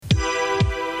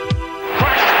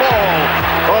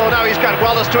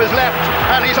Wallace to his left,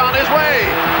 and he's on his way.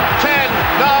 10,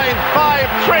 9,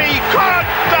 5, 3, cut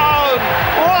down!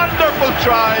 Wonderful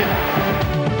try.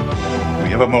 We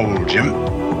have a mole, Jim.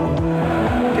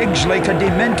 Digs like a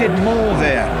demented mole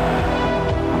there.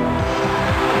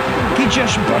 He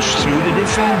just burst through the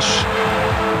defence.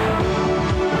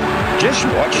 Just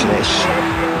watch this.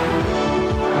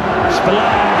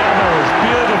 Spillane gathers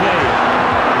beautifully.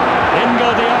 In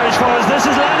go the Irish forwards. This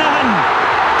is Lenihan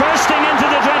bursting into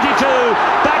the 22.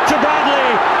 Back to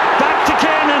Bradley. Back to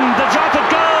Kiernan. The drop at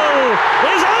goal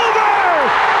is over.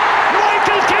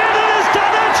 Michael Kiernan has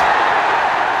done it.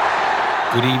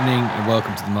 Good evening and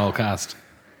welcome to the Molecast.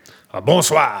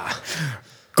 Bonsoir.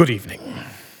 Good evening.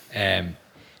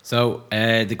 So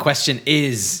the question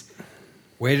is,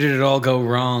 where did it all go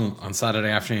wrong on Saturday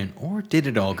afternoon, or did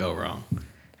it all go wrong?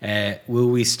 Will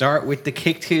we start with the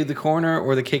kick to the corner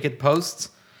or the kick at the posts?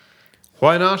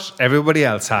 Why not? Everybody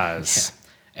else has.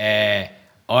 I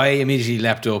immediately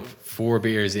leapt up 4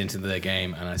 beers into the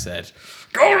game and I said,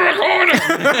 go to the corner!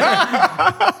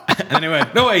 And then I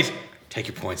went, no wait, take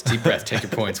your points, deep breath, take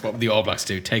your points. What would the All Blacks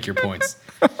do? Take your points.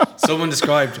 Someone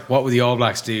described what would the All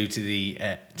Blacks do to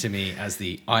me as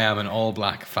the I am an All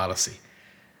Black fallacy.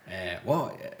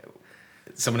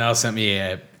 Someone else sent me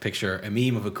a picture, a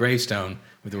meme of a gravestone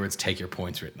with the words "Take your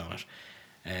points" written on it.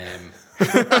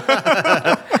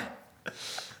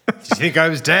 Did you think I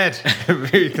was dead?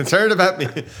 Were you concerned about me?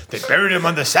 They buried him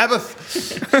on the Sabbath.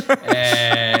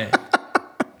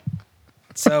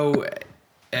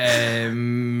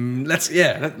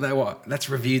 Let's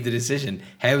review the decision.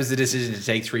 How was the decision to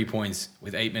take 3 points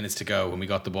with 8 minutes to go when we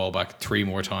got the ball back 3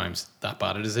 more times that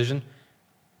bad a decision?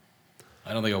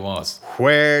 I don't think it was.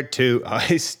 Where do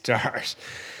I start?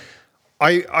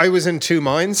 I was in two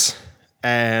minds,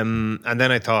 and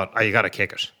then I thought, you got to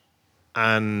kick it.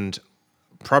 And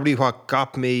probably what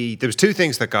got me, there was two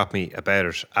things that got me about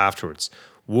it afterwards.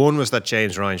 One was that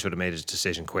James Ryan should have made his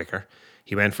decision quicker.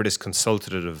 He went for this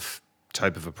consultative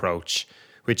type of approach,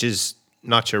 which is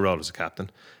not your role as a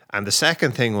captain. And the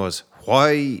second thing was,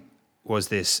 why was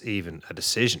this even a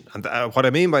decision? And what I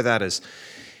mean by that is,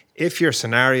 if you're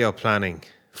scenario planning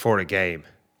for a game,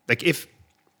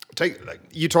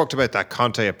 you talked about that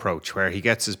Conte approach where he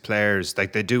gets his players,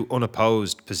 like they do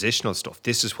unopposed positional stuff.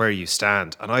 This is where you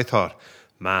stand. And I thought,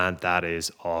 man, that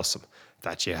is awesome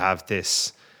that you have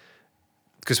this.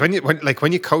 Because when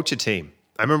you coach a team,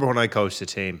 I remember when I coached a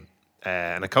team,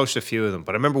 and I coached a few of them,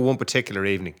 but I remember one particular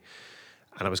evening,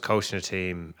 and I was coaching a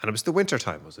team, and it was the winter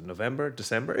time. Was it November,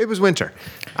 December? It was winter,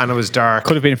 and it was dark.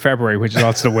 Could have been February, which is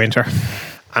also the winter.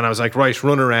 And I was like, right,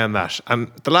 run around that. And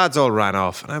the lads all ran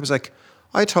off, and I was like,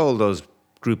 I told those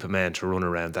group of men to run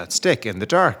around that stick in the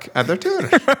dark, and they're doing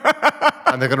it.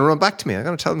 And they're going to run back to me. I'm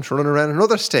going to tell them to run around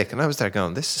another stick. And I was there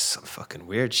going, this is some fucking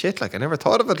weird shit. Like, I never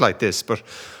thought of it like this, but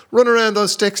run around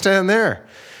those sticks down there.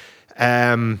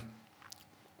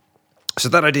 So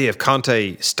that idea of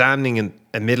Conte standing in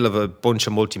the middle of a bunch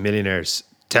of multimillionaires,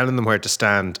 telling them where to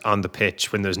stand on the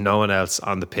pitch when there's no one else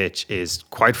on the pitch is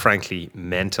quite frankly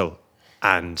mental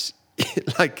and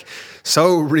like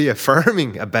so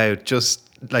reaffirming about just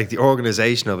like the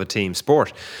organisation of a team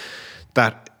sport,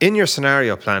 that in your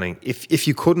scenario planning, if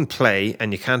you couldn't play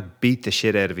and you can't beat the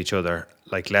shit out of each other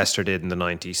like Leicester did in the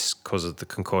 90s because of the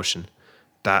concussion,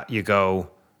 that you go,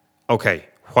 okay,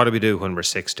 what do we do when we're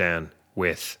 6 down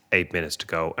with 8 minutes to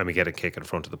go and we get a kick in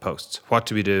front of the posts? What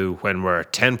do we do when we're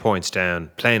 10 points down,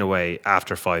 playing away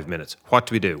after 5 minutes? What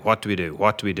do we do? What do we do?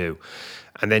 What do we do?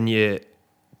 And then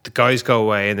the guys go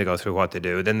away and they go through what they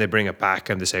do. Then they bring it back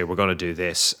and they say, we're going to do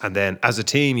this. And then as a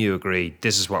team, you agree,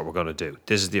 this is what we're going to do.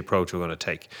 This is the approach we're going to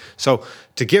take. So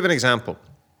to give an example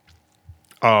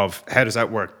of how does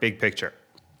that work, big picture,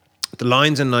 the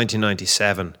Lions in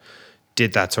 1997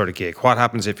 did that sort of gig. What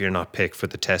happens if you're not picked for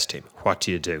the test team? What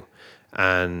do you do?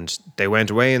 And they went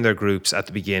away in their groups at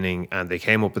the beginning and they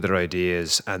came up with their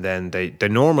ideas, and then they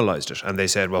normalised it, and they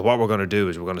said, well, what we're going to do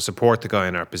is we're going to support the guy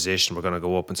in our position. We're going to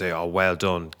go up and say, oh, well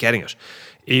done getting it,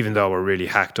 even though we're really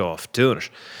hacked off doing it.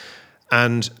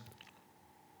 And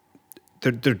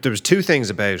there was two things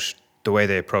about the way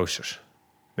they approached it,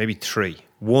 maybe three.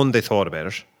 One, they thought about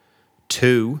it.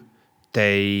 Two,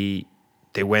 they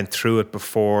went through it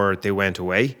before they went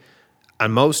away.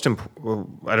 And I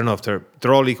don't know if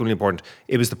they're all equally important.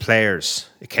 It was the players.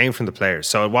 It came from the players.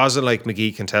 So it wasn't like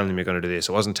McGeechan telling them you're going to do this.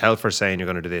 It wasn't Telfer saying you're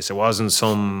going to do this. It wasn't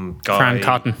some guy. Fran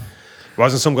Cotton. It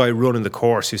wasn't some guy running the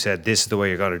course who said this is the way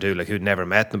you're going to do, like who'd never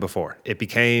met them before. It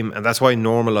became, and that's why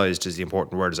normalised is the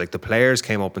important word. It's like the players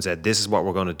came up and said, this is what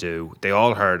we're going to do. They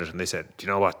all heard it and they said, do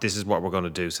you know what? This is what we're going to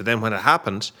do. So then when it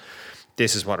happened,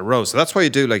 this is what arose. So that's why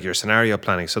you do like your scenario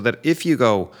planning, so that if you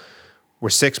go, We're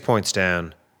 6 points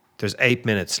down. There's 8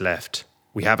 minutes left.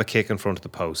 We have a kick in front of the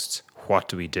posts. What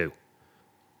do we do?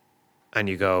 And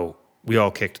you go, we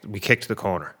kick to the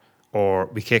corner, or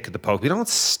we kick at the post. We don't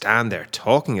stand there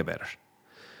talking about it.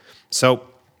 So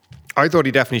I thought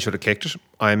he definitely should have kicked it.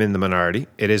 I'm in the minority.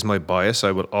 It is my bias.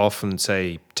 I will often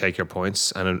say, take your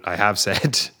points. And I have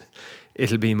said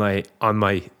it'll be on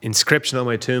my inscription on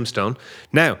my tombstone.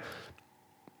 Now,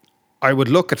 I would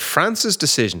look at France's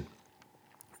decision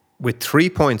with 3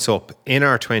 points up in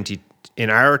our 22,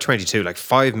 like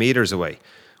 5 meters away,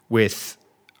 with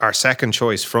our second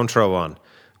choice front row on,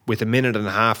 with a minute and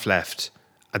a half left,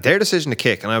 and their decision to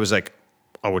kick. And I was like,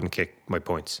 I wouldn't kick my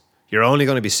points. You're only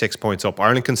going to be 6 points up.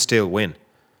 Ireland can still win.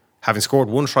 Having scored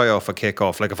one try off a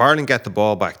kick-off, like if Ireland get the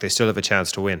ball back, they still have a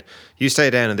chance to win. You stay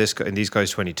down in these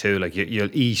guys' 22, like you'll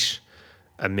eat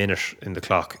a minute in the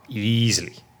clock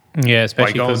easily. Yeah,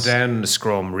 especially by going down in the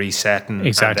scrum, resetting,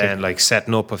 exactly. And then like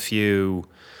setting up a few.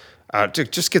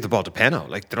 Just give the ball to Penno.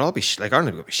 Like they'll all be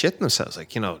Ireland will be shitting themselves.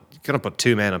 Like you're gonna put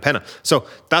 2 men on Penno. So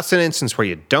that's an instance where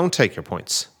you don't take your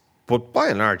points, but by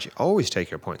and large, you always take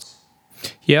your points.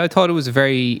 Yeah, I thought it was a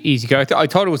very easy go. I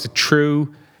thought it was a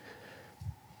true,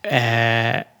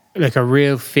 like a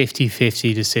real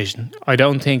 50-50 decision. I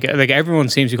don't think, like everyone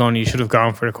seems to go, you should have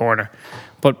gone for the corner.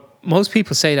 But most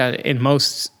people say that in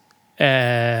most,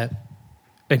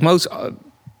 most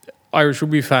Irish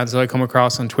rugby fans that I come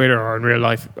across on Twitter or in real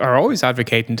life are always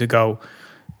advocating to go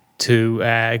to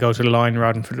the line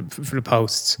rather than for the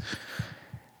posts.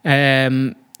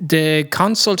 The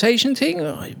consultation thing,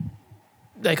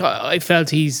 I felt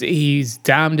he's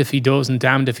damned if he does and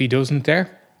damned if he doesn't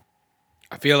there.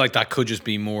 I feel like that could just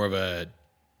be more of a,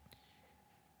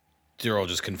 they're all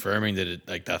just confirming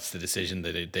that that's the decision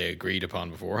that they agreed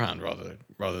upon beforehand rather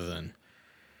than.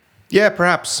 Yeah,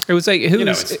 perhaps it was like it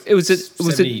was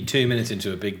 72 minutes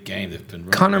into a big game. They've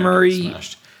been Conor Murray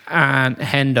and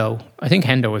Hendo. I think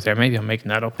Hendo was there. Maybe I'm making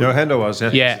that up. No, Hendo was.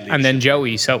 Yeah, and then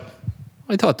Joey. So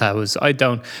I thought that was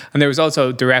and there was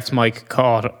also the ref's mic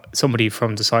caught somebody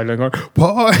from the sideline going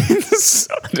points.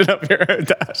 I don't know if you heard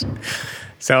that.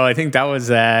 So I think that was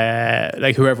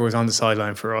like whoever was on the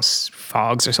sideline for us,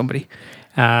 Fogs or somebody.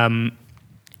 And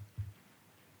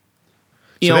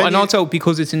also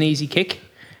because it's an easy kick.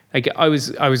 Like I was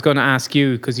going to ask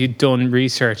you, because you'd done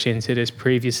research into this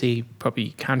previously.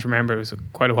 Probably can't remember. It was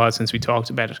quite a while since we talked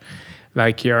about it.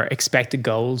 Like your expected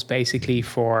goals, basically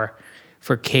for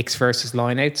kicks versus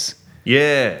lineouts.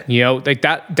 Yeah, like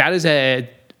that's a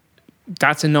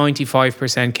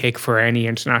 95% kick for any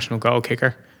international goal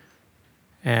kicker.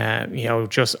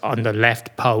 Just on the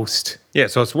left post. Yeah,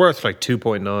 so it's worth like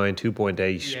 2.9,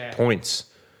 2.8 points.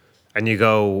 And you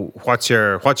go, what's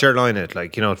your line out?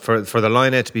 Like, for the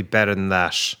line out to be better than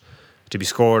that, to be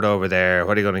scored over there,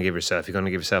 what are you going to give yourself? You're going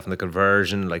to give yourself in the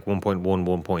conversion like 1.1,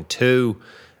 1.2.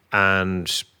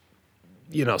 And,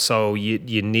 so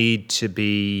you need to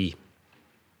be,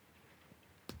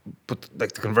 but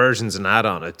like the conversion's an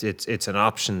add-on. It's an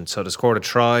option. So to score the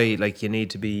try, like you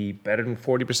need to be better than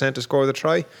 40% to score the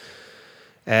try.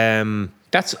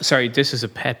 This is a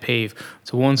pet peeve.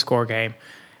 It's a 1-score game.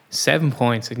 7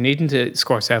 points, like needing to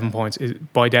score 7 points is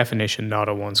by definition not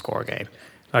a 1-score game.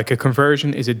 Like a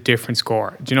conversion is a different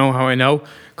score. Do you know how I know?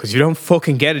 Because you don't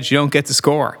fucking get it. You don't get the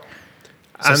score.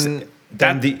 And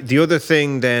then the other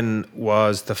thing then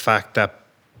was the fact that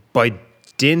by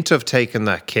dint of taking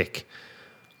that kick,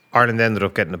 Ireland ended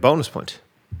up getting a bonus point.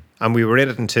 And we were in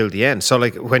it until the end. So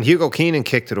like when Hugo Keenan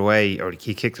kicked it away, or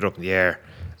he kicked it up in the air,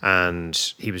 and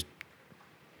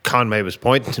Conway was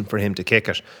pointing for him to kick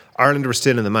it, Ireland were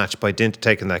still in the match by dint of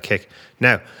taking that kick.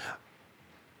 Now,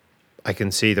 I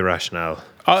can see the rationale.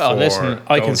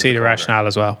 I can see the rationale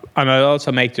as well. And I'll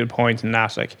also make the point in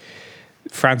that, like,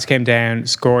 France came down,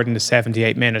 scored in the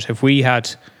 78th minute. If we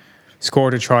had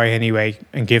scored a try anyway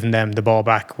and given them the ball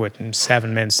back with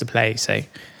 7 minutes to play, say,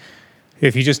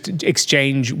 if you just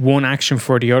exchange one action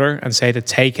for the other and say that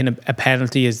taking a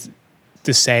penalty is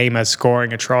the same as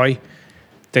scoring a try,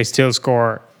 they still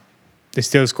score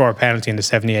a penalty in the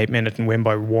 78th minute and win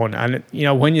by 1. And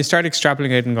when you start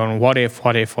extrapolating and going what if,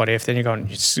 then you're going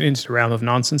into the realm of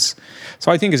nonsense. So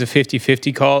I think it's a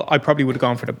 50-50 call. I probably would have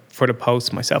gone for the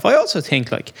post myself. I also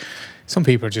think like some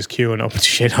people are just queuing up to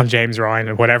shit on James Ryan,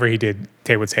 and whatever he did,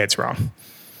 they would say it's wrong.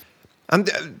 And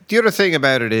the other thing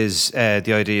about it is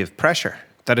the idea of pressure.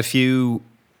 That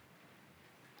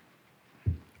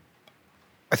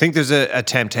I think there's a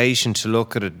temptation to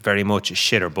look at it very much as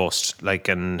shit or bust. Like,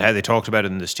 and how they talked about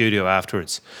it in the studio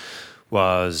afterwards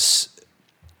was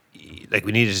like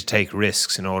we needed to take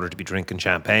risks in order to be drinking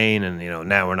champagne, and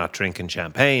now we're not drinking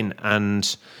champagne,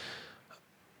 and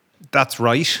that's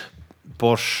right.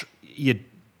 But you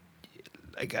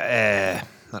like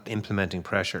not implementing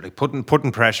pressure, like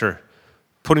putting pressure,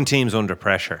 putting teams under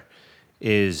pressure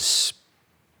is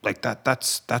like that.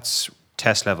 That's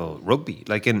test level rugby.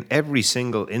 Like in every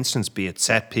single instance, be it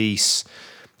set piece,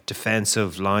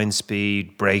 defensive, line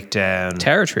speed, breakdown,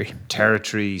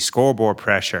 territory, scoreboard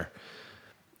pressure.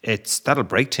 That'll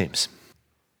break teams.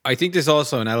 I think there's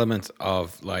also an element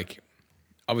of like,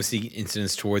 obviously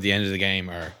incidents toward the end of the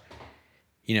game are,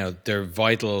 they're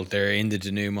vital. They're in the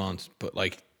denouement, but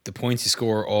like the points you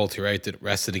score all throughout the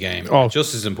rest of the game are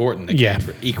just as important. Again,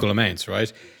 for equal amounts,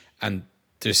 right? And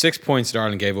there's 6 points that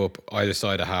Ireland gave up either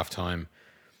side at halftime.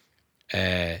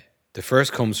 The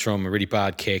first comes from a really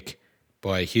bad kick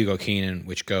by Hugo Keenan,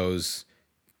 which goes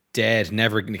dead,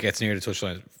 never gets near the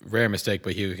touchline. Rare mistake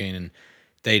by Hugo Keenan.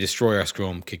 They destroy our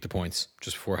scrum, kick the points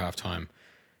just before halftime.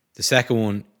 The second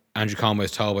one, Andrew Conway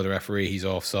is told by the referee he's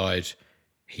offside.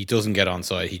 He doesn't get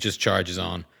onside. He just charges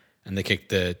on, and they kick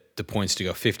the points to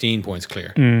go 15 points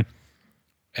clear.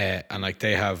 And like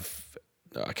they have,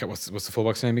 what's the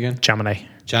fullback's name again?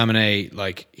 Jaminet.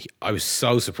 Like I was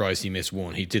so surprised he missed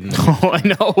one. He didn't. Oh, I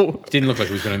know. Didn't look like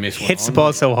he was going to miss one. Hits the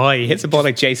ball so high. He hits the ball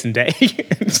like Jason Day.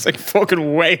 It's like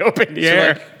fucking way up in the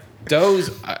air.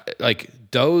 Those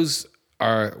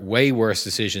are way worse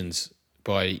decisions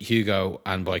by Hugo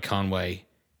and by Conway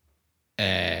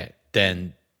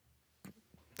than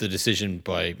the decision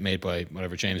made by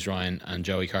whatever James Ryan and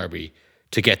Joey Carbery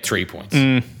to get 3 points,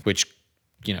 which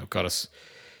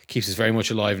keeps us very much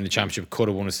alive in the championship. Could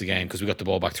have won us the game because we got the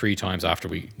ball back 3 times after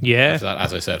that,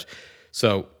 as I said.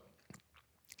 So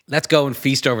let's go and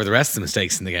feast over the rest of the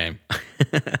mistakes in the game.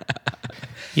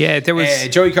 There was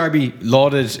Joey Carbery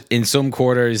lauded in some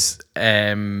quarters.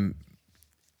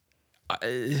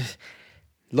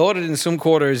 Lauded in some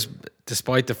quarters,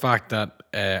 despite the fact that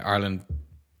Ireland,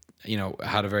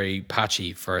 had a very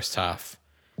patchy first half,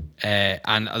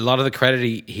 and a lot of the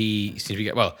credit he seems to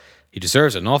get. Well, he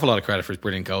deserves an awful lot of credit for his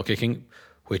brilliant goal kicking,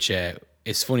 which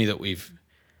it's funny that we've.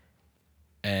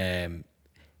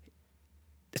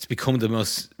 It's become the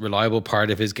most reliable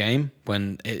part of his game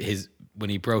when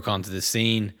he broke onto the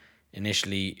scene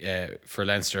initially for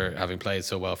Leinster, having played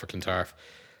so well for Clontarf.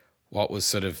 What was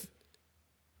sort of,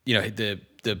 the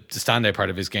standout part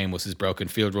of his game was his broken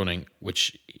field running,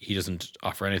 which he doesn't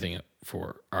offer anything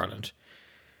for Ireland.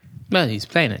 Well, he's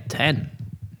playing at 10,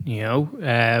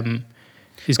 Anyway,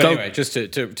 just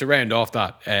to round off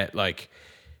that,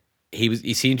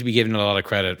 he seemed to be given a lot of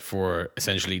credit for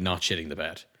essentially not shitting the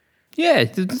bed. Yeah,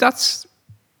 that's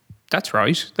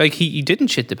right. Like he didn't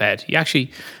shit the bed. He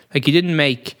actually, he didn't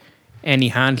make any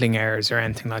handling errors or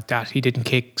anything like that. He didn't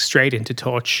kick straight into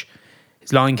touch.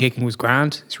 His line kicking was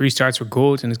grand. His restarts were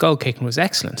good, and his goal kicking was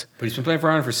excellent. But he's been playing for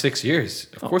Ireland for 6 years.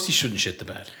 Of course, he shouldn't shit the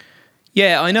bed.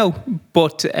 Yeah, I know,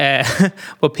 but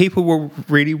people were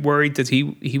really worried that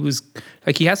he was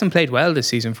he hasn't played well this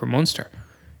season for Munster.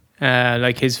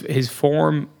 His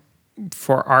form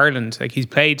for Ireland,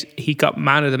 he got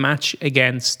man of the match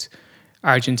against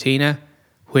Argentina,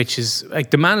 which is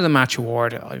the man of the match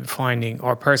award I'm finding,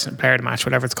 or player of the match,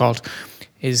 whatever it's called,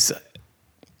 is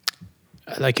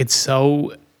it's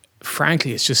so,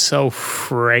 frankly, it's just so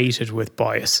freighted with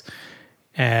bias.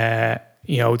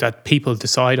 That people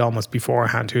decide almost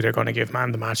beforehand who they're going to give man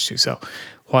of the match to. So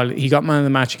while he got man of the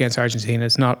match against Argentina,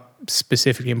 it's not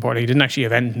specifically important. He didn't actually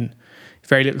have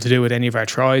very little to do with any of our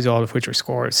tries, all of which were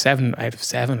scored. 7 out of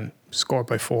 7 scored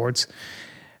by forwards.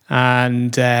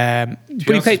 And but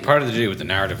he played part of the deal with the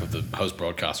narrative of the host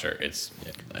broadcaster.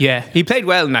 He played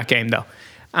well in that game though,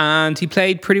 and he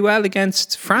played pretty well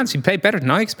against France. He played better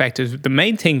than I expected. The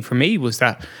main thing for me was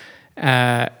that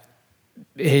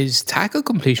his tackle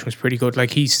completion was pretty good.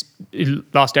 He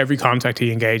lost every contact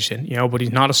he engaged in, but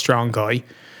he's not a strong guy.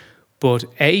 But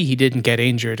A, he didn't get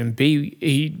injured, and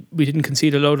B, we didn't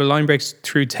concede a load of line breaks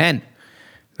through 10.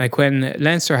 When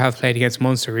Leinster have played against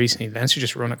Munster recently, Leinster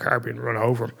just run a Carbery and run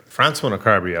over him. France ran a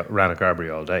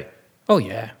Carbery all day. Oh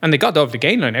yeah, and they got over the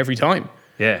gainline every time.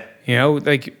 Yeah,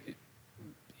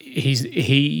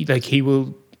 he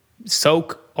will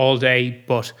soak all day,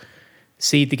 but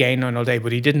cede the gainline all day.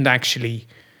 But he didn't actually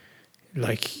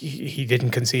he didn't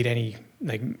concede any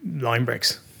line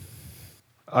breaks.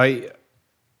 I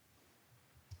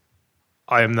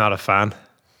am not a fan.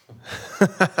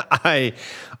 I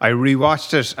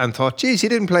rewatched it and thought, geez, he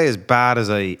didn't play as bad as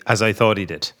I thought he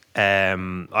did.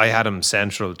 I had him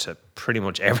central to pretty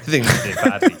much everything he did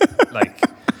badly.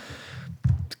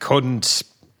 Couldn't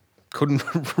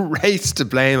race to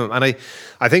blame him. And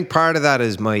I think part of that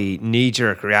is my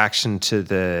knee-jerk reaction to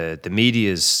the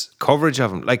media's coverage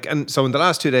of him. And so in the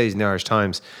last 2 days in the Irish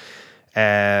Times,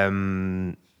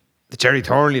 Jerry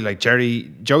Thornley,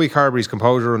 Joey Carbery's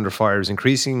composure under fire, his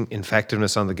increasing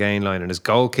effectiveness on the gain line, and his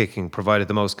goal kicking provided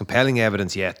the most compelling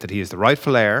evidence yet that he is the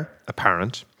rightful heir,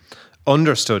 apparent,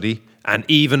 understudy, and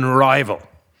even rival.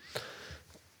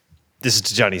 This is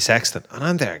to Johnny Sexton. And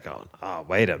I'm there going, oh,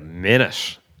 wait a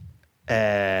minute.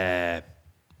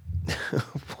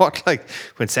 What, like,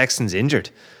 when Sexton's injured?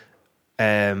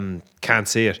 Can't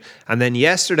see it. And then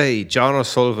yesterday, John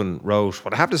O'Sullivan wrote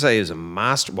what I have to say is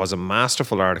was a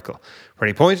masterful article where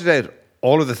he pointed out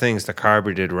all of the things that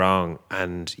Carbery did wrong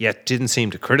and yet didn't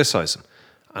seem to criticise him.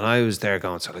 And I was there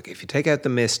going, so like, if you take out the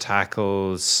missed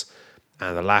tackles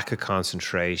and the lack of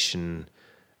concentration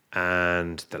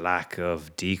and the lack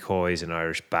of decoys in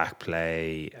Irish back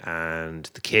play and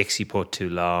the kicks he put too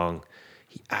long,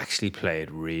 he actually played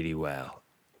really well.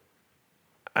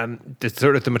 And the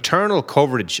sort of the maternal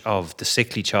coverage of the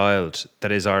sickly child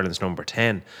that is Ireland's number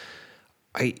 10,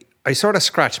 I sort of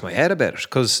scratched my head about it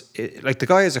because like the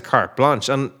guy is a carte blanche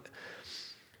and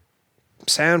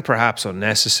sound perhaps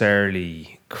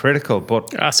unnecessarily critical,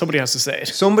 but somebody has to say it.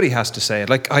 Somebody has to say it.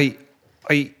 Like I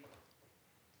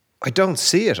don't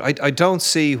see it. I don't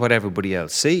see what everybody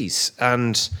else sees.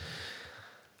 And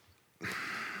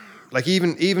like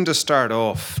even to start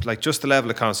off, like just the level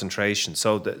of concentration.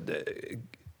 So the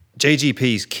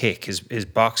JGP's kick, his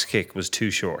box kick was too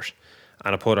short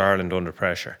and it put Ireland under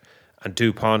pressure. And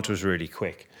Dupont was really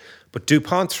quick. But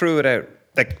Dupont threw it out.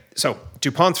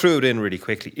 Dupont threw it in really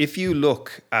quickly. If you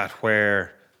look at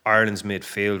where Ireland's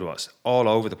midfield was, all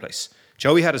over the place.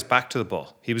 Joey had his back to the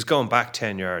ball. He was going back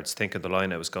 10 yards thinking the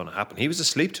line-out was going to happen. He was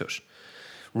asleep to it.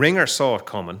 Ringer saw it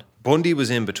coming. Bundy was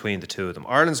in between the two of them.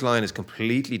 Ireland's line is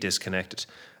completely disconnected.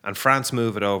 And France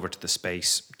move it over to the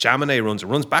space. Jaminet runs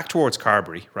back towards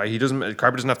Carbery, right?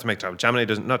 Carbery doesn't have to make time.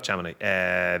 Villiers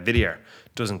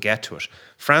doesn't get to it.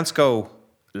 France go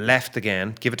left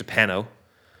again, give it to Penaud.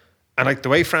 And like the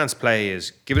way France play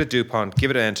is give it to Dupont,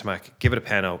 give it to Entimac, give it to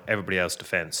Penaud, everybody else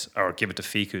defends. Or give it to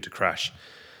Ficou to crash.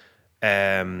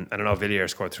 I don't know,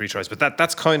 Villiers scored 3 tries, but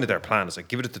that's kind of their plan. It's like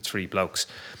give it to the 3 blokes.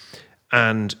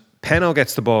 And Penaud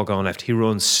gets the ball going left. He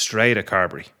runs straight at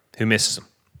Carbery, who misses him.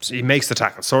 So he makes the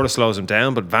tackle, sort of slows him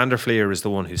down, but Van der Fleer is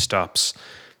the one who stops.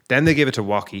 Then they give it to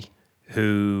Woki,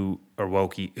 who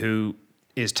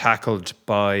is tackled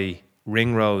by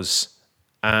Ringrose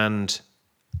and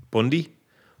Bundy.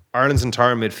 Ireland's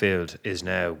entire midfield is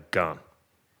now gone.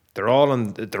 They're all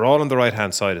on the right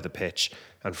hand side of the pitch,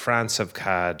 and France have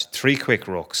had 3 quick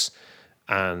rucks,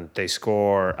 and they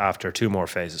score after 2 more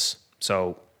phases.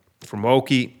 So from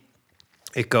Woki,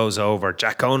 it goes over.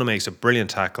 Giacona makes a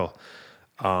brilliant tackle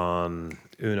on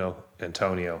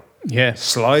Antonio. Yeah.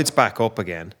 Slides back up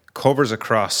again, covers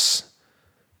across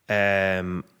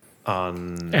on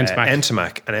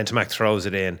Entimac, and Entimac throws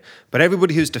it in. But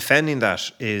everybody who's defending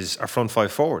that is our front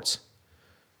 5 forwards.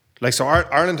 Like, so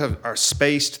Ireland are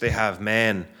spaced, they have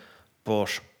men,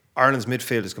 but Ireland's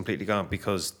midfield is completely gone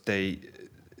because they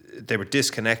were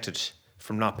disconnected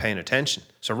from not paying attention.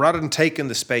 So rather than taking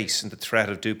the space and the threat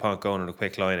of Dupont going on a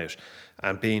quick line out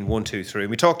and being 1, 2, 3,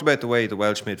 and we talked about the way the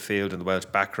Welsh midfield and the Welsh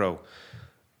back row,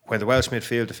 when the Welsh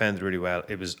midfield defended really well,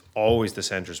 it was always the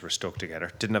centres were stuck together,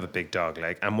 didn't have a big dog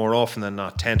leg, and more often than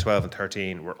not, 10, 12 and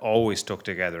 13 were always stuck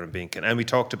together and we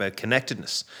talked about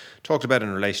connectedness, talked about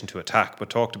in relation to attack, but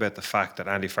talked about the fact that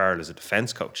Andy Farrell is a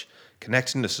defence coach.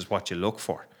 Connectedness is what you look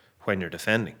for when you're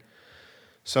defending.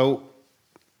 So,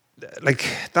 like,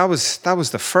 that was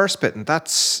the first bit, and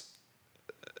that's...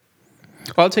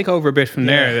 I'll take over a bit from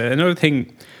there. Another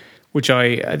thing, which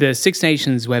the Six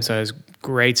Nations website has a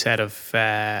great set of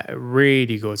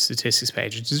really good statistics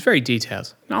page, which is very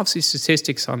detailed. And obviously,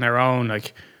 statistics on their own,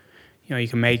 like, you know, you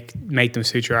can make them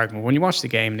suit your argument. When you watch the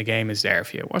game is there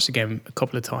for you. Watch the game a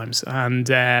couple of times, and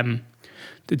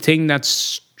the thing that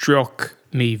struck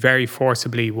me very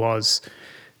forcibly was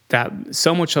that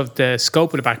so much of the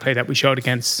scope of the back play that we showed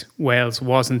against Wales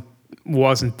wasn't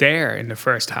there in the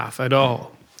first half at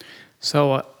all.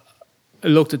 So I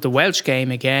looked at the Welsh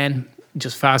game again,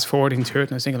 just fast forwarding through it,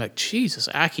 and I was thinking, like, Jesus,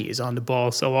 Aki is on the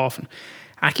ball so often.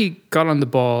 Aki got on the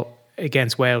ball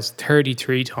against Wales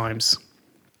 33 times.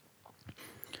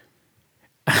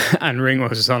 And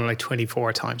Ringrose was on like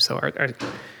 24 times. So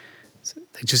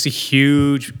just a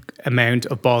huge amount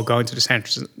of ball going to the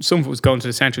centres. Some of it was going to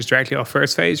the centres directly off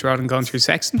first phase rather than going through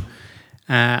Sexton.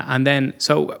 And then,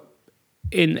 so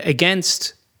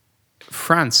against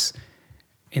France,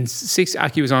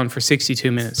 Aki was on for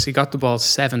 62 minutes. He got the ball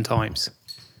 7 times.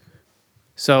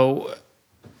 So,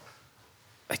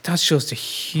 like, that's just a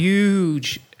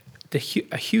huge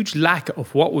lack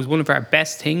of what was one of our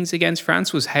best things against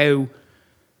France, was how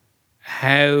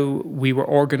how we were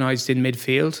organised in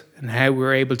midfield and how we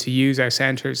were able to use our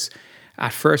centres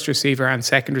at first receiver and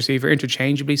second receiver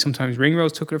interchangeably. Sometimes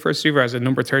Ringrose took it at first receiver as a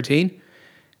number 13.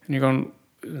 And you're going,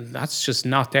 that's just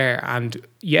not there. And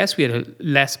yes, we had a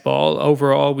less ball.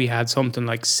 Overall, we had something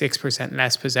like 6%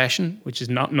 less possession, which is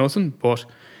not nothing, but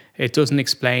it doesn't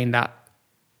explain that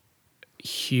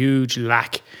huge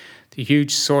lack, the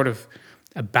huge sort of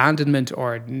abandonment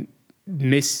or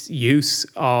misuse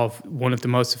of one of the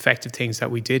most effective things that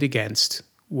we did against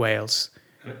Wales.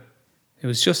 It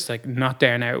was just like not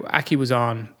there. Now, Aki was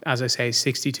on, as I say,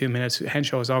 62 minutes.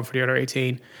 Henshaw was on for the other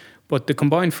 18. But the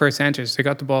combined first centres, they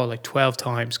got the ball like 12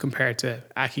 times compared to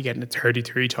Aki getting it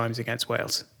 33 times against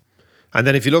Wales. And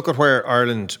then if you look at where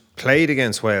Ireland played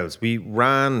against Wales, we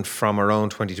ran from our own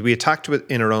 22. We attacked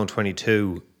in our own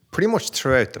 22 pretty much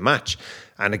throughout the match.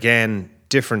 And again,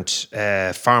 different,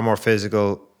 far more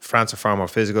physical. France are far more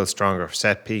physical, stronger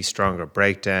set piece, stronger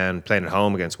breakdown, playing at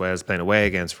home against Wales, playing away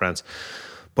against France.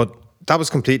 But that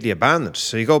was completely abandoned.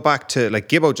 So you go back to, like,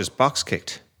 Gibbo just box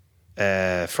kicked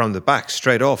from the back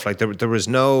straight off. Like there was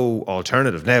no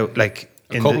alternative. Now, like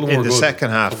in the second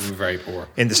half, very poor.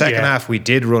 In the second half, we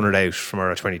did run it out from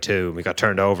our 22. We got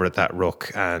turned over at that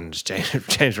ruck, and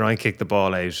James Ryan kicked the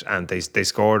ball out, and they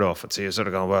scored off it. So you're sort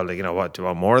of going, well, like, you know what? Do you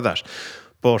want more of that?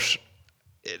 But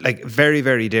like very,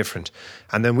 very different.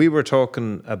 And then we were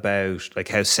talking about like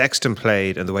how Sexton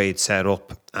played and the way it's set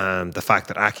up, and the fact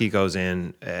that Aki goes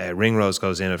in, Ringrose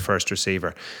goes in at first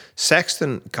receiver.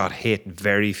 Sexton got hit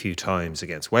very few times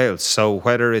against Wales. So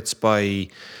whether it's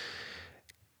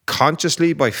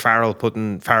consciously by Farrell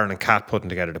and Cat putting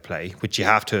together the play, which you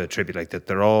have to attribute, like that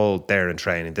they're all there in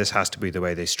training. This has to be the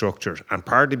way they structure it. And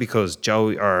partly because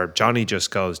Johnny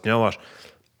just goes, you know what?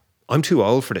 I'm too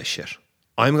old for this shit.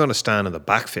 I'm going to stand in the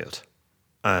backfield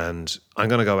and I'm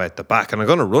going to go out the back and I'm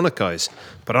going to run it, guys.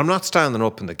 But I'm not standing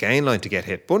up in the gain line to get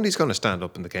hit. Bundy's going to stand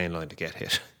up in the gain line to get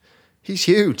hit. He's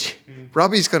huge.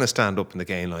 Robbie's going to stand up in the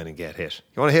gain line and get hit.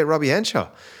 You want to hit Robbie Henshaw?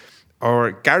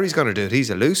 Or Gary's going to do it.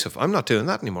 He's elusive. I'm not doing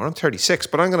that anymore. I'm 36,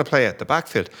 but I'm going to play at the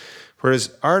backfield.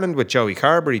 Whereas Ireland with Joey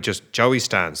Carbery, just Joey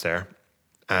stands there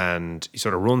and he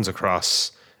sort of runs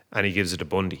across and he gives it to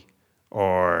Bundy.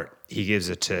 Or he gives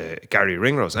it to Gary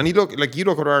Ringrose. And you look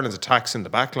at Ireland's attacks in the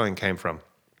back line came from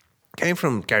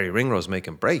Gary Ringrose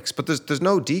making breaks. But there's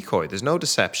no decoy, there's no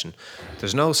deception,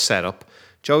 there's no setup.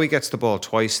 Joey gets the ball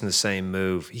twice in the same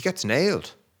move. He gets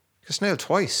nailed. He gets nailed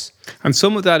twice. And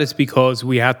some of that is because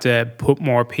we had to put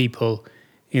more people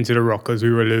into the ruck because we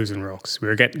were losing rucks. We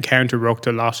were getting counter-rucked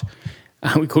a lot.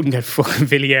 And we couldn't get fucking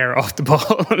Villiers off the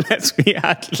ball unless we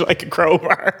had like a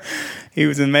crowbar. He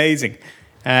was amazing.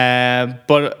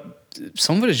 But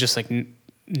some of it is just like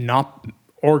not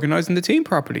organising the team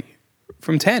properly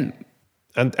from 10.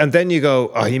 And then you go,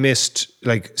 he missed,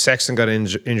 like Sexton got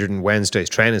injured in Wednesday's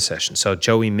training session. So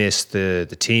Joey missed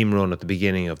the team run at the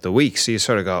beginning of the week. So you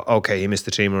sort of go, okay, he missed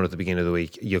the team run at the beginning of the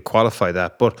week. You qualify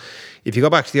that. But if you go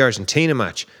back to the Argentina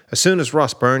match, as soon as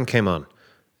Ross Byrne came on,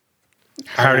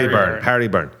 Harry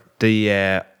Byrne,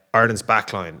 the Ireland's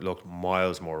backline looked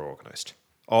miles more organised.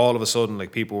 All of a sudden,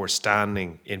 like people were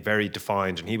standing in very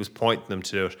defined, and he was pointing them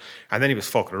to do it, and then he was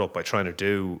fucking it up by trying to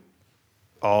do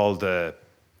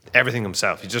everything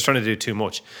himself. He's just trying to do too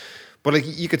much. But like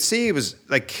you could see, it was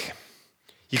like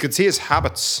you could see his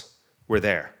habits were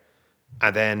there,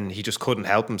 and then he just couldn't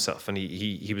help himself, and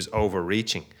he was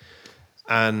overreaching,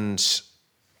 and.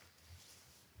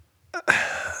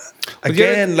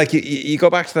 Again, like you go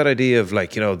back to that idea of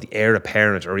like, you know, the heir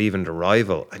apparent or even the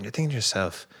rival, and you're thinking to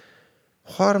yourself,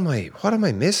 what am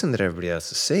I missing that everybody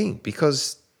else is seeing?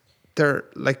 Because they're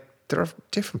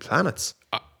different planets.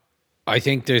 I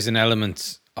think there's an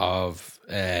element of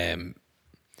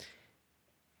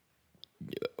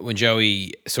when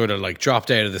Joey sort of like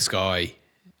dropped out of the sky,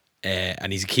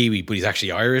 and he's a Kiwi, but he's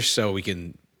actually Irish, so we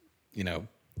can, you know,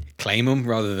 claim him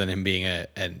rather than him being a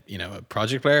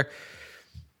project player.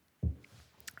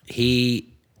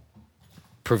 He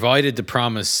provided the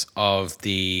promise of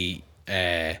the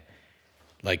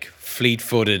like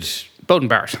fleet-footed Bowden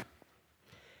Barrett.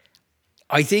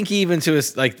 I think even to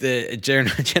us, like the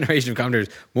generation of commentators,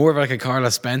 more of like a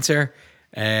Carlos Spencer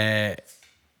type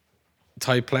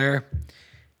player.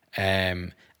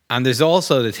 And there's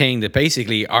also the thing that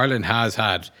basically Ireland has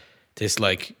had this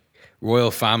like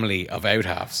royal family of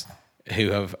out-halves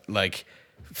who have like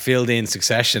filled in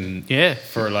succession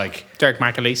for like Derek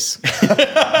McAleese.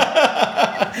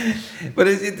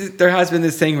 But there has been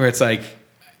this thing where it's like,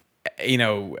 you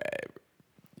know,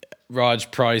 Rog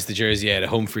prized the jersey out of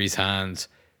Humphrey's hands.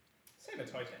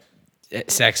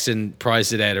 Sexton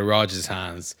prized it out of Rog's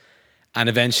hands, and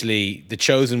eventually the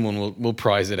chosen one will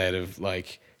prize it out of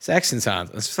like Sexton's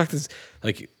hands. It's just like this,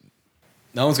 like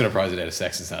no one's going to prize it out of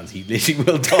Sexton's hands. He literally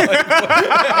will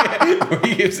die before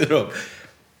he gives it up.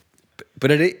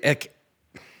 But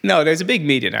no, there's a big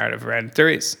media narrative around it. There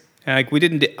is. Like we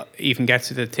didn't even get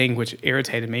to the thing which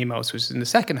irritated me most, which was in the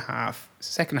second half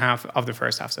of the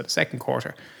first half, so the second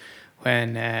quarter,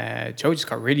 when Joe just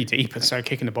got really deep and started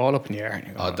kicking the ball up in the air.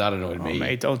 And go, that annoyed me.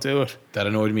 Mate, don't do it. That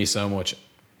annoyed me so much.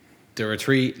 There were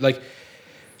three, like,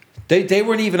 they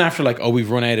weren't even after, like, we've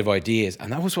run out of ideas.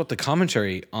 And that was what the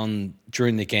commentary on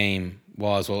during the game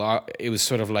was. Well, it was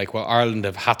sort of like, well, Ireland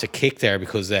have had to kick there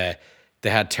because they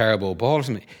had terrible balls.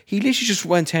 He literally just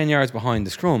went 10 yards behind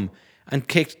the scrum and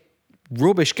kicked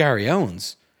rubbish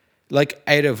garryowens. Like,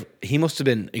 he must have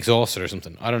been exhausted or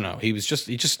something. I don't know. He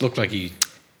just looked like he...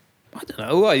 I don't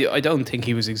know. I don't think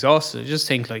he was exhausted. I just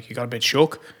think, like, he got a bit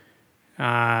shook.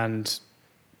 And...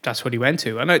 that's what he went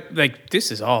to. And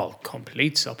this is all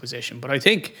complete supposition. But I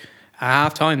think at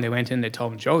half time they went in, they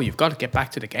told him, Joe, you've got to get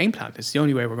back to the game plan. This is the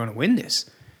only way we're going to win this.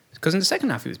 Because in the second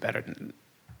half he was better.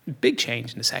 Big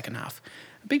change in the second half.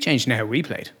 A big change in how we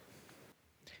played.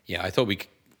 Yeah, I thought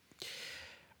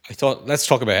let's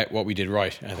talk about what we did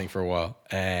right, I think, for a while.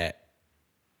 I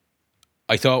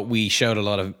thought we showed a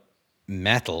lot of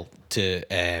mettle to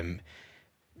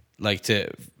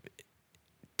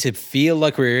feel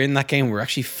like we were in that game. We're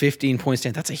actually 15 points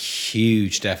down. That's a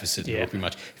huge deficit in rugby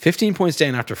match. 15 points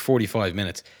down after 45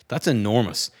 minutes. That's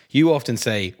enormous. You often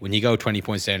say when you go 20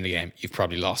 points down in the game, you've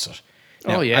probably lost it.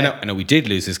 Now, I know we did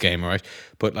lose this game, right?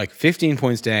 But like 15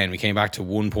 points down, we came back to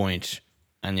 1 point,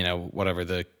 and whatever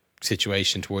the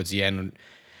situation towards the end,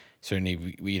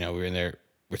 certainly we were in there.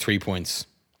 We're 3 points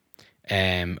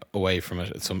away from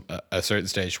it at a certain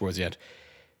stage towards the end.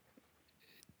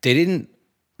 They didn't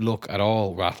look at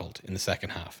all rattled in the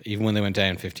second half, even when they went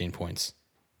down 15 points,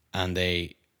 and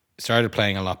they started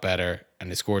playing a lot better, and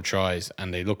they scored tries,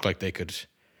 and they looked like they could.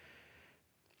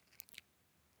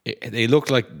 They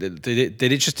looked like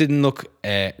they just didn't look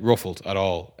ruffled at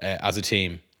all as a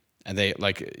team, and they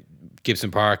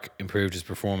Gibson Park improved his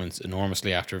performance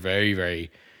enormously after a very, very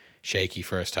shaky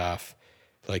first half.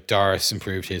 Like Doris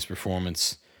improved his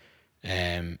performance.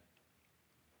 I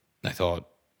thought,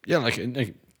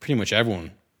 pretty much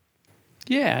everyone.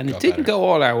 Yeah, and it didn't go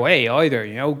all our way either.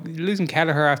 Losing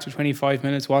Kelleher after 25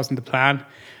 minutes wasn't the plan.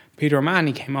 Peter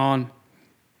O'Mahony came on,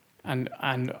 and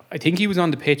I think he was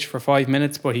on the pitch for 5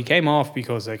 minutes, but he came off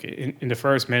because in the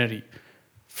first minute he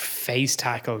face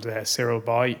tackled Cyril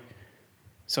Boy.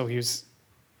 So he was,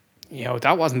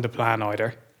 that wasn't the plan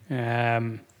either.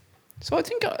 So I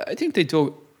think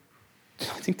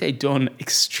they done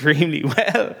extremely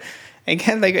well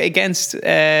again, against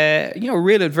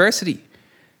real adversity.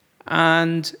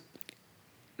 And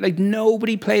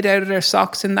nobody played out of their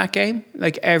socks in that game.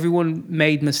 Everyone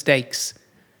made mistakes.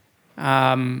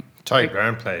 Tyke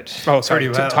Byrne played. Oh, sorry, pretty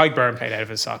well. Tyke Byrne played out of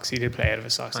his socks. He did play out of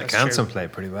his socks. Hanson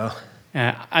played pretty well.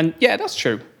 And yeah, that's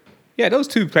true. Yeah, those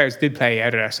two players did play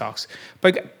out of their socks.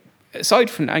 But aside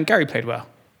from, and Gary played well.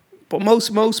 But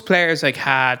most players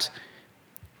had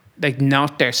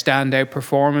not their standout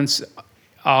performance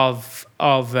of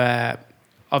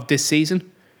this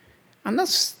season, and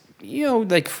that's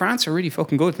France are really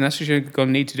fucking good, and that's what you're going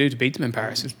to need to do to beat them in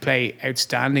Paris, is play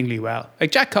outstandingly well.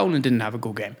 Jack Colan didn't have a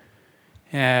good game.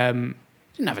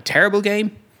 Didn't have a terrible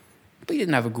game, but he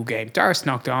didn't have a good game. Doris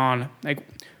knocked on.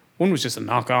 One was just a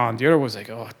knock on. The other was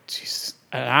oh jeez,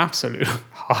 an absolute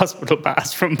hospital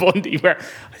pass from Bundy, where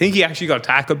I think he actually got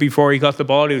tackled before he got the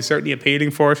ball. He was certainly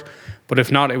appealing for it, but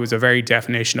if not, it was a very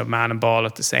definition of man and ball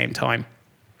at the same time.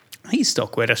 He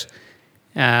stuck with it.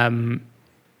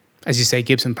 As you say,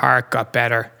 Gibson Park got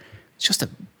better. It's just a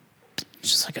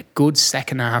good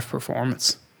second half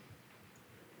performance.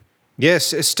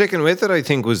 Yes, sticking with it, I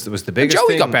think, was the biggest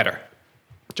Joey thing.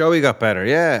 Joey got better,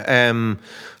 yeah.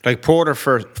 Porter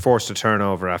forced a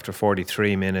turnover after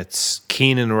 43 minutes.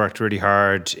 Keenan worked really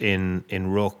hard in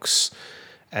rucks.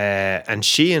 And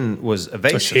Sheehan was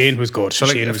evasive. Sheehan was good. So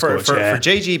for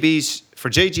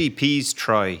JGP's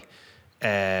try,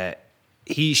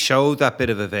 he showed that bit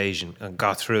of evasion and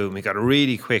got through, and we got a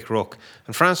really quick ruck,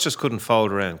 and France just couldn't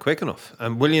fold around quick enough,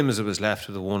 and Williams was left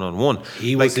with a one-on-one.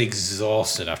 He was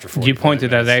exhausted after 45 You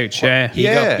pointed minutes. that out,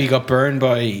 yeah. He got burned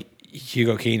by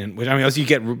Hugo Keenan, which obviously you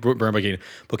get burned by Keenan,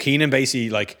 but Keenan basically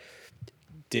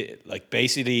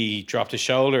basically dropped his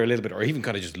shoulder a little bit, or even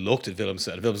kind of just looked at Willems,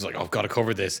 and Willems was like, I've got to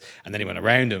cover this, and then he went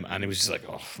around him, and he was just like,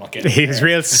 I'm not getting He was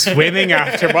real swimming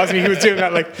after, wasn't he? He was doing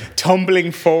that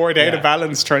tumbling forward out of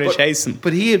balance trying to chase him.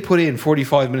 But he had put in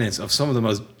 45 minutes of some of the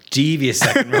most devious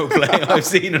second row play I've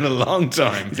seen in a long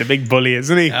time. He's a big bully,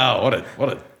 isn't he? Oh,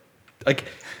 what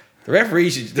a The referee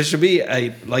there should be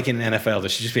like in NFL, there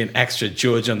should just be an extra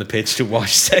judge on the pitch to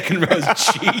watch second rows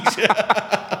cheat.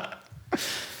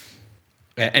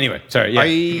 Anyway, sorry.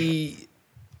 Yeah.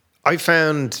 I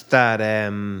found that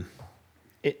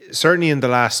certainly in the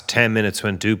last 10 minutes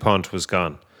when Dupont was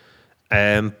gone,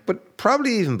 but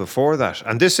probably even before that,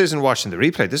 and this isn't watching the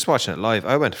replay, this is watching it live,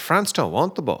 I went, France don't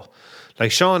want the ball.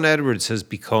 Like Sean Edwards has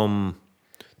become,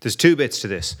 there's two bits to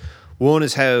this. One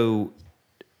is how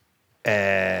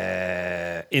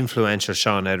influential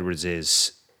Sean Edwards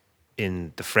is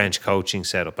in the French coaching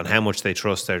setup and how much they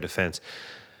trust their defence.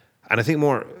 And I think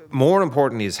more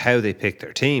importantly is how they pick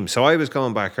their team. So I was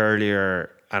going back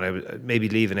earlier and I was maybe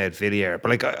leaving out Villiers, but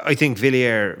like I think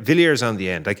Villiers on the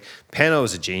end. Like Peno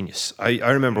is a genius.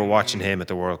 I remember watching him at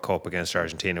the World Cup against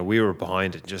Argentina. We were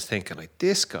behind it and just thinking like,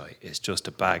 this guy is just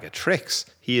a bag of tricks.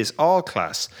 He is all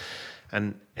class.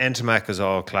 And Ntamack is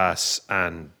all class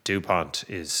and Dupont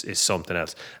is something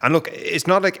else. And look, it's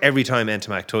not like every time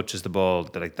Ntamack touches the ball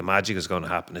that like the magic is going to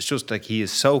happen. It's just like he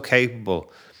is so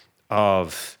capable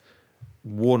of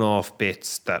one-off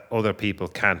bits that other people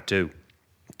can't do.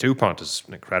 Dupont is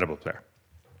an incredible player.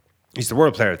 He's the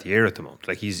World Player of the Year at the moment.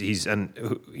 Like he's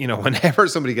and you know, whenever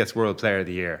somebody gets World Player of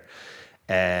the Year,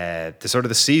 the sort of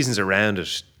the seasons around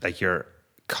it, like you're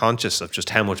conscious of just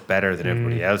how much better than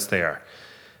everybody else they are.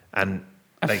 And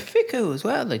like Fiku as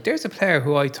well. Like there's a player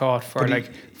who I thought for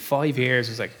like 5 years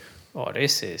was like, oh,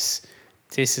 this is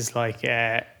like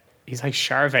he's like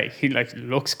Charvet. He like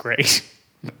looks great.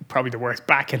 Probably the worst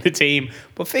back in the team,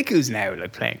 but Fiku's now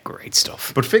like playing great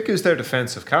stuff. But Fiku's their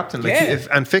defensive captain. Like Yeah.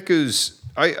 and Fiku's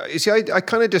I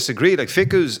kind of disagree. Like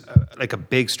Fiku's like a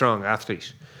big, strong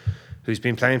athlete who's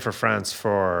been playing for France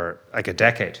for like a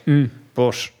decade.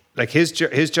 But like his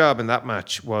job in that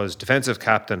match was defensive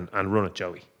captain and run at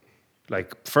Joey.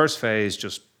 Like first phase,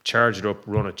 just charge it up,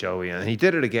 run at Joey, and he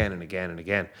did it again and again and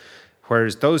again.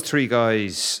 Whereas those three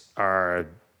guys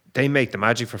they make the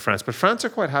magic for France, but France are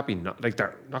quite happy.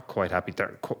 They're not quite happy.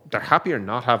 They're happier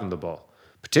not having the ball,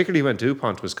 particularly when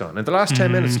Dupont was gone. In the last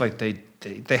 10 minutes, like they're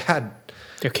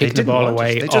kicking the ball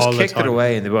away. They just all kicked the time. it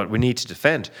away, and they went, we need to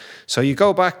defend. So you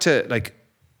go back to like,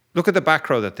 look at the back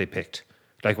row that they picked.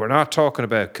 Like we're not talking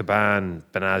about Caban,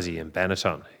 Benazzi, and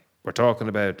Benetton. We're talking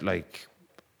about like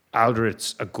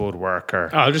Alderit's a good worker.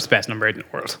 Alderit's the best number 8 in the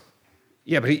world.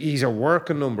 Yeah, but he's a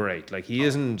working number 8. Like he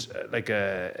isn't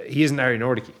he isn't Harry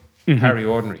Nordicky, Harry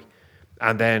Ordinary.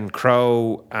 And then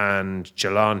Crow and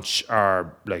Jalonch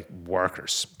are like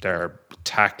workers. They're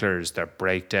tacklers, they're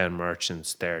breakdown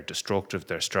merchants, they're destructive,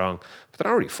 they're strong, but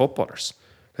they're not really footballers.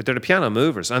 Like they're the piano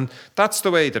movers. And that's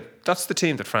the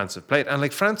team that France have played. And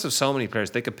like France have so many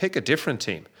players, they could pick a different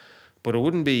team, but it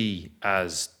wouldn't be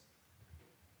as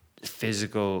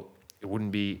physical, it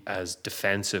wouldn't be as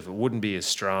defensive, it wouldn't be as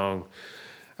strong.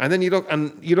 And then you look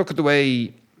at the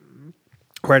way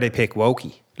where they pick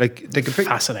Woki. Like they could pick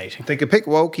Fascinating. They could pick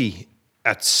Woki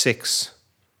at 6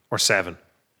 or 7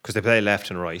 because they play left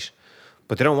and right,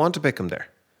 but they don't want to pick him there.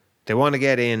 They want to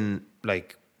get in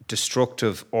like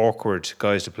destructive, awkward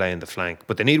guys to play in the flank,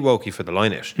 but they need Woki for the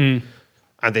line-out. And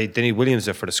they need Williams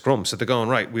there for the scrum. So they're going,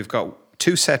 right, we've got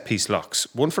 2 set-piece locks,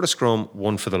 one for the scrum,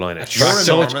 one for the line-out.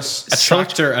 A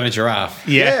tractor and a giraffe.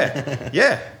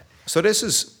 Yeah. So this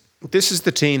is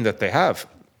the team that they have.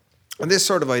 And this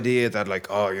sort of idea that like,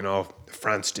 oh, you know,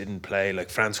 France didn't play, like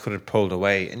France could have pulled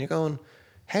away. And you're going,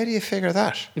 how do you figure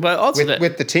that? Well, also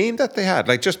with the team that they had,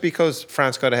 like just because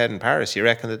France got ahead in Paris, you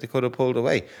reckon that they could have pulled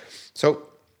away. So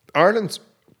Ireland,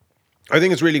 I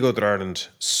think it's really good that Ireland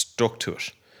stuck to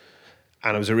it.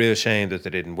 And it was a real shame that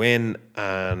they didn't win.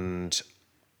 And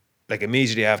like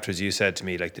immediately afterwards, you said to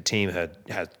me, like the team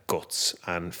had guts.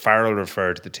 And Farrell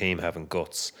referred to the team having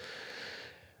guts.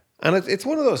 And it's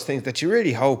one of those things that you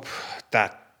really hope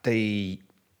that they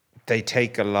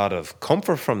take a lot of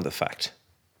comfort from the fact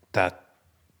that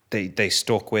they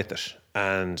stuck with it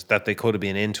and that they could have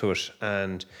been into it.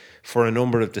 And for a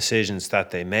number of decisions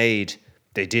that they made,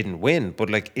 they didn't win.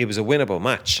 But like it was a winnable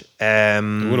match. They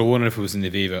would have won if it was in the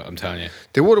Aviva, I'm telling you.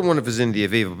 They would have won if it was in the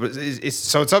Aviva. But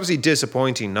it's obviously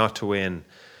disappointing not to win.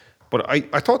 But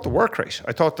I thought the work rate,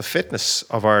 I thought the fitness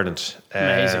of Ireland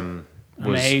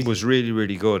was really,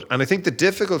 really good. And I think the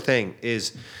difficult thing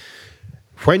is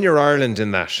when you're Ireland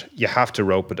in that, you have to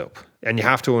rope it up. And you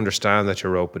have to understand that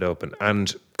you're rope it open.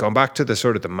 And going back to the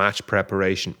sort of the match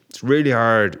preparation, it's really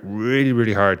hard, really,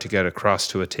 really hard to get across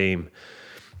to a team.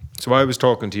 So I was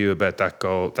talking to you about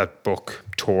that book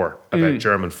tour about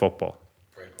German football.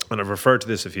 And I've referred to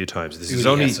this a few times.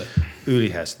 Uli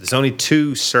Hesse. There's only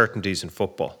 2 certainties in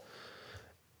football.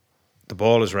 The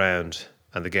ball is round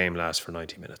and the game lasts for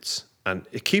 90 minutes. And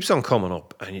it keeps on coming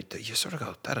up, and you sort of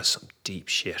go, that is some deep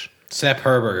shit. Sepp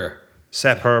Herberger.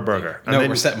 And No,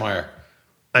 then- or Sepp Meyer.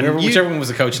 and Whichever one was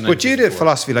the coach in But you did 1954.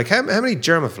 philosophy. Like, how many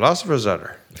German philosophers are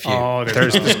there? Oh,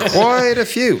 There's quite a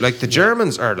few. Like, the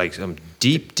Germans are like some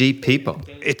deep, deep people.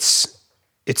 It's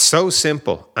so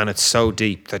simple and it's so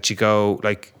deep that you go,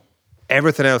 like,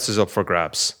 everything else is up for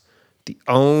grabs. The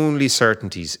only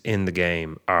certainties in the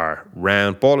game are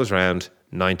ball is round,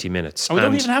 90 minutes. we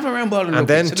don't even have a round ball in rugby,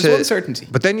 then so there's one certainty.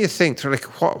 But then you think,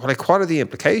 what are the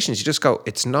implications? You just go,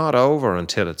 it's not over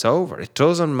until it's over. It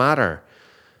doesn't matter.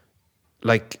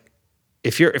 Like,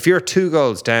 if you're 2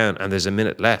 goals down and there's a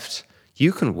minute left,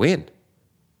 you can win.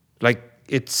 Like,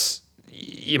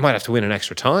 you might have to win in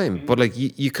extra time, but like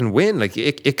you can win. Like,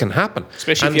 it can happen.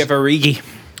 Especially if you have Origi.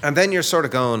 And then you're sort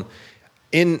of going,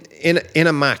 in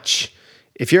a match,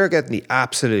 if you're getting the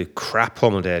absolute crap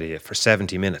pummeled out of you for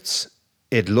 70 minutes,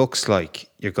 it looks like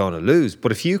you're going to lose.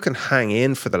 But if you can hang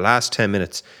in for the last 10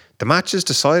 minutes, the match is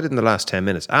decided in the last 10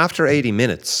 minutes. After 80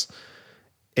 minutes,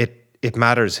 it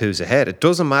matters who's ahead. It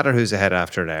doesn't matter who's ahead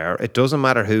after an hour. It doesn't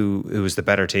matter who is the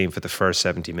better team for the first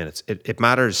 70 minutes. It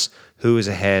matters who is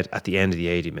ahead at the end of the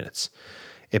 80 minutes.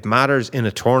 It matters in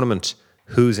a tournament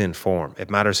who's in form. It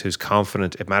matters who's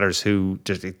confident. It matters who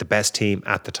the best team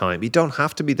at the time. You don't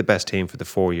have to be the best team for the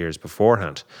 4 years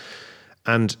beforehand.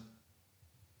 And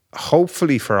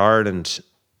hopefully for Ireland,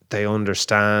 they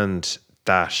understand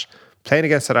that playing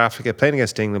against South Africa, playing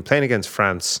against England, playing against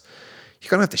France, you're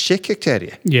going to have the shit kicked out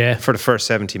of you for the first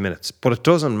 70 minutes. But it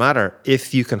doesn't matter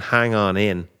if you can hang on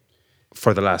in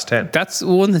for the last 10. That's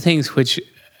one of the things which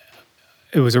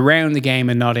it was around the game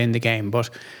and not in the game.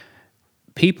 But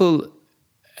people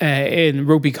in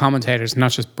rugby commentators,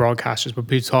 not just broadcasters, but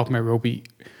people talking about rugby,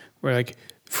 were like,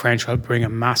 French will bring a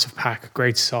massive pack,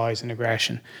 great size and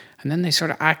aggression. And then they sort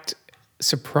of act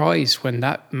surprised when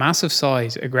that massive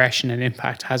size, aggression and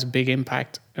impact has a big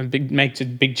impact and makes a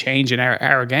big change in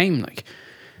our game. Like,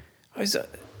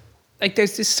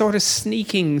 there's this sort of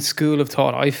sneaking school of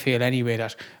thought, I feel anyway,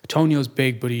 that Antonio's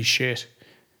big but he's shit.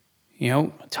 You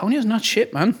know, Antonio's not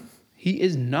shit, man. He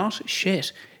is not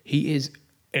shit. He is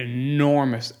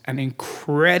enormous and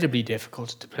incredibly difficult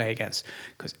to play against,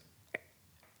 because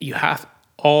it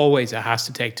has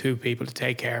to take 2 people to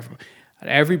take care of him. At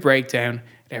every breakdown,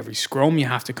 at every scrum, you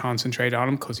have to concentrate on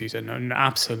him because he's an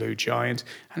absolute giant.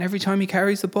 And every time he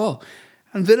carries the ball.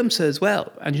 And Willemse as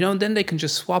well. And, then they can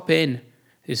just swap in.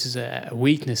 This is a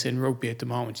weakness in rugby at the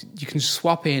moment. You can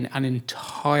swap in an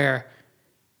entire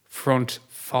front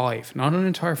 5. Not an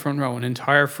entire front row, an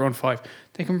entire front 5.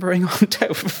 They can bring on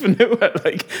Taufifenua.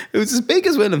 Like, it was as big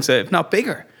as Willemse, if not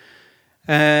bigger.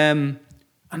 And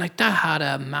like, that had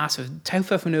a massive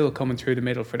Taufifenua coming through the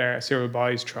middle for their Cyril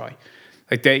Boy's try.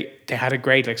 Like, they had a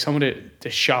great, like, some of the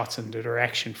shots and the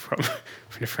direction from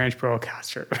the French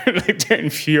broadcaster, like, they're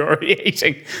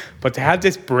infuriating. But they had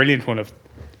this brilliant one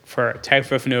for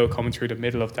Taufifenua coming through the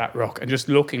middle of that ruck and just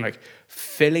looking like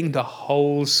filling the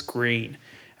whole screen,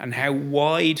 and how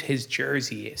wide his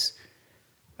jersey is.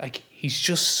 Like, he's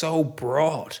just so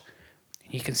broad.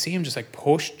 You can see him just like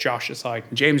push Josh aside.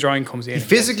 And James Ryan comes in. He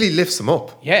physically lifts him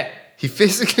up. Yeah. He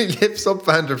physically lifts up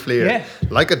Van der Fleer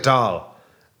like a doll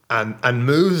and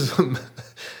moves him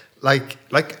like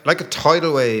a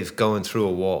tidal wave going through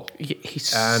a wall.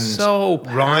 He's Ryan so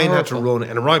powerful. had to run,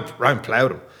 and Ryan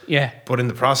ploughed him. Yeah. But in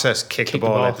the process, kicked the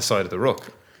ball out the side of the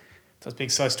ruck. Those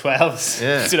big size 12s.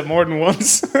 Yeah. Did it more than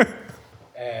once.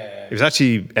 It was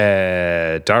actually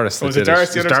Doris that Was did it Doris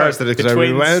it. the It was other Doris side? that did it, The because I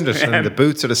twins. rewound it, and the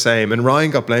boots are the same. And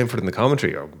Ryan got blamed for it in the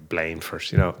commentary, or blamed for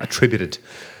it, attributed.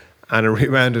 And I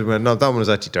rewound it and went, no, that one was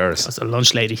actually Doris. That's a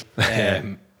lunch lady.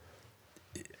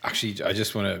 Actually, I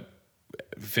just want to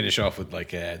finish off with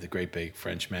the great big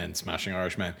French men smashing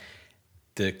Irish men.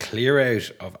 The clear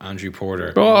out of Andrew Porter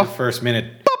in the first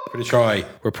minute for the try,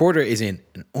 where Porter is in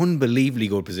an unbelievably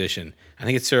good position. I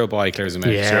think it's Cyril Boy clears him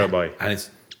out. Yeah. Cyril Boy. And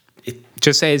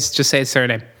Just say his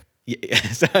surname.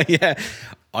 yeah.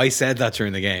 I said that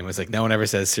during the game. I was like, no one ever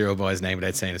says Cyril Boy's name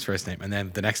without saying his first name. And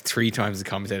then the next 3 times the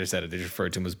commentator said it, they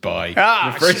referred to him as Boy.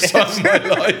 The first time in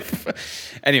my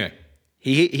life. Anyway,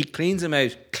 he cleans him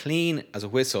out clean as a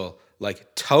whistle,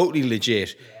 like totally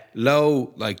legit.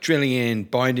 Low, like drilling in,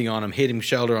 binding on him, hit him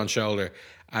shoulder on shoulder.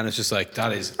 And it's just like,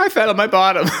 that is... I fell on my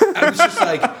bottom. I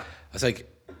was like,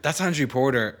 that's Andrew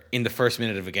Porter in the first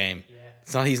minute of a game.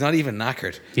 Yeah. He's not even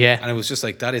knackered. Yeah. And it was just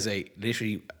like, that is a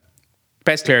literally...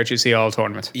 Best player you see all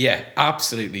tournament. Yeah,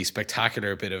 absolutely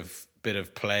spectacular bit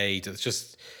of play. That's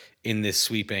just in this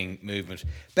sweeping movement.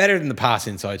 Better than the pass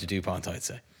inside to DuPont, I'd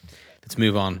say. Let's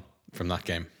move on from that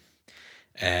game.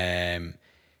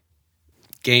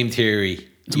 Game theory.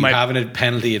 you have a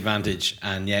penalty advantage,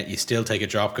 and yet you still take a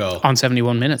drop goal on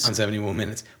 71 minutes.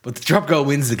 But the drop goal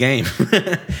wins the game.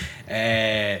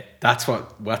 That's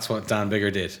what Dan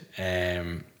Biggar did.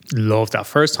 Love that.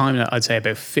 First time in, I'd say,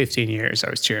 about 15 years I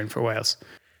was cheering for Wales.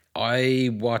 I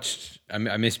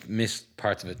missed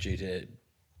parts of it due to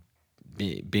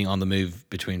being on the move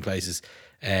between places.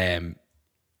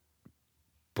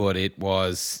 But it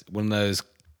was one of those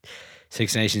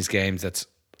Six Nations games that's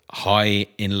high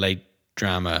in late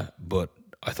drama, but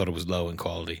I thought it was low in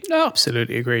quality. No,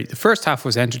 absolutely agree. The first half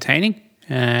was entertaining.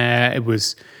 It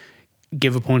was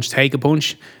give a punch, take a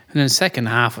punch. And then the second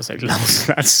half was like loads of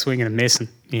lads swinging and missing.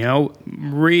 You know,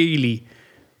 really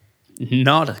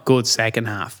not a good second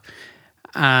half.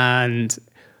 And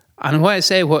why I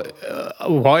say why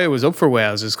I was up for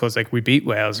Wales is because like we beat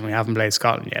Wales and we haven't played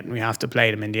Scotland yet, and we have to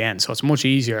play them in the end. So it's much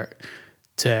easier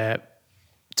to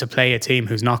play a team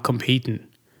who's not competing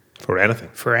for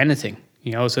anything.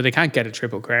 You know, so they can't get a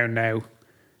Triple Crown now,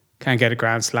 can't get a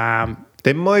Grand Slam.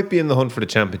 They might be in the hunt for the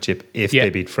championship if they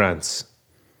beat France.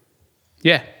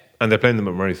 Yeah. And they're playing them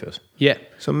at Murrayfield. Yeah.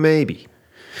 So maybe.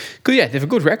 Good, yeah, they have a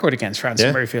good record against France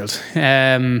at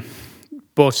Murrayfield.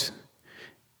 But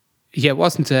yeah, it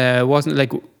wasn't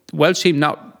like Welsh team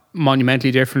not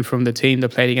monumentally different from the team that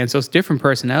played against us. Different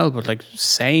personnel, but like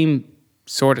same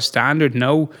sort of standard.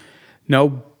 No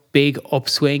big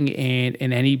upswing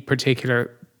in any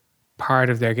particular part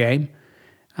of their game,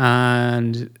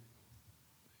 and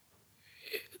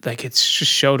like it's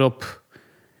just showed up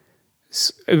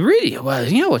really well.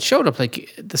 You know, it showed up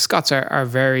like the Scots are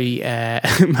very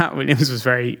Matt Williams was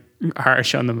very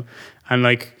harsh on them, and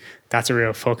like that's a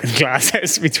real fucking glass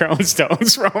house to be throwing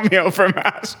stones from me over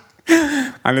Matt,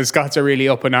 and the Scots are really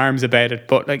up in arms about it.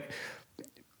 But like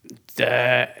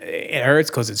it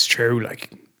hurts because it's true.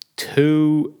 Like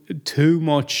too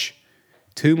much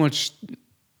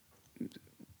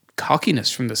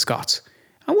cockiness from the Scots.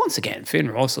 And once again, Finn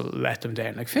Russell let them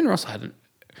down. Like Finn Russell hadn't.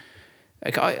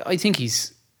 Like I think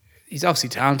he's obviously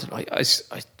talented. I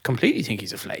completely think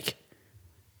he's a flake.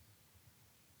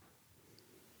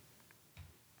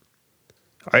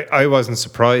 I wasn't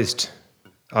surprised.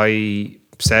 I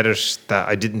said it that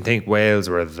I didn't think Wales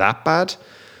were that bad.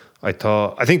 I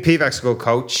think Pivac's a good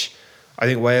coach. I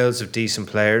think Wales have decent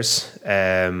players.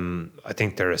 I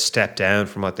think they're a step down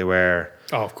from what they were.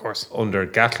 Oh, of course. Under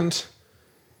Gatland.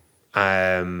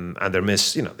 And they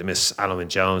miss Alan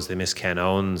Jones, they miss Ken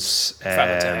Owens,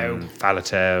 Fallacy,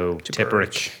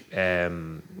 Tipperick,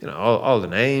 all the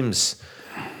names.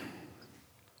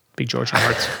 Big George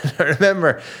Hart. I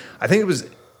remember, I think was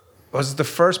it the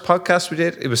first podcast we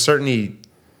did? It was certainly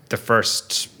the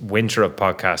first winter of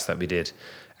podcasts that we did.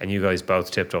 And you guys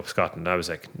both tipped up Scotland. I was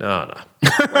like, no.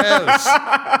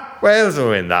 Wales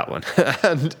will win that one.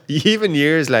 And even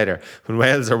years later, when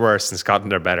Wales are worse and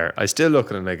Scotland are better, I still look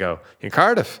at it and I go, in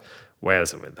Cardiff,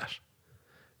 Wales will win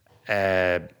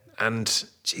that. And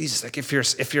Jesus, like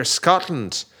if you're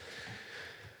Scotland,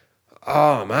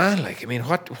 oh man, like I mean,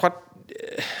 what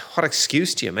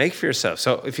excuse do you make for yourself?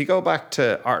 So if you go back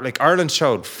to Ireland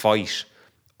showed fight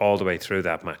all the way through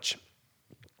that match.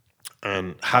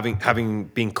 And having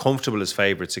been comfortable as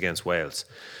favourites against Wales,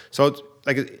 so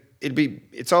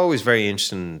it's always very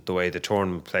interesting the way the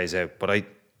tournament plays out. But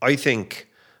I think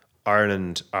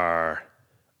Ireland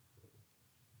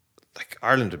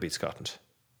would beat Scotland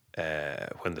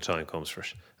when the time comes for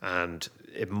it, and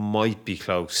it might be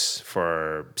close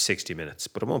for 60 minutes,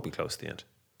 but it won't be close at the end.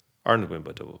 Ireland win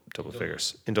by double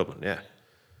figures in Dublin.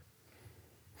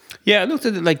 Yeah, I looked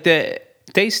at it like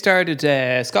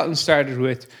Scotland started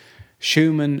with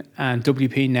Schumann and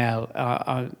WP Nell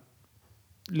on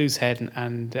loose head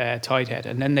and tight head,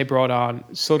 and then they brought on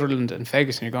Sutherland and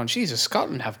Ferguson. You're going, Jesus,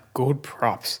 Scotland have good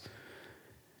props.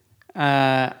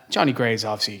 Johnny Gray's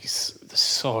obviously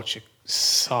such a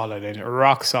solid,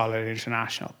 rock solid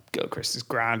international. Gilchrist is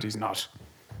grand. He's not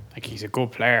like he's a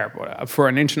good player, but for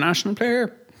an international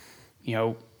player, you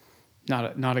know,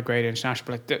 not a great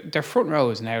international. But like their front row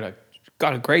is now like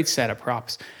got a great set of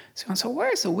props. So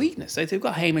where's the weakness? Like they've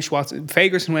got Hamish Watson.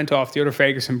 Ferguson went off. The other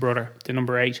Ferguson brother, the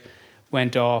number 8,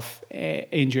 went off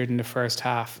injured in the first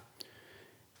half.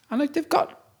 And like they've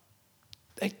got,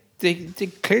 like they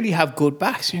clearly have good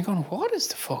backs. And you're going, what is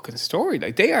the fucking story?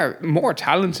 Like they are more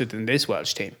talented than this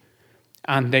Welsh team,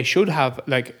 and they should have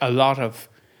like a lot of.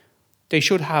 They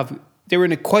were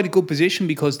in quite a good position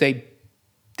because they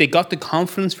got the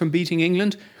confidence from beating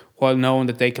England while knowing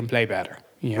that they can play better.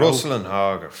 You know? Russell and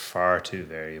Hogg are far too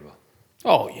variable.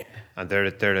 Oh, yeah. And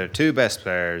they're the two best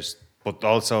players, but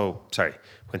also,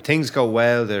 when things go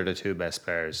well, they're the two best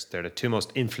players. They're the two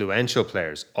most influential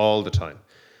players all the time.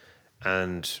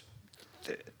 And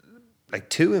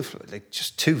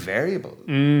just too variable.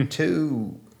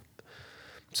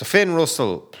 So Finn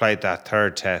Russell played that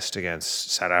third test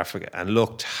against South Africa and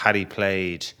looked, had he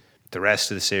played the rest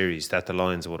of the series, that the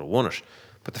Lions would have won it.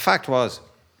 But the fact was,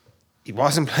 he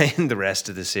wasn't playing the rest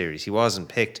of the series. He wasn't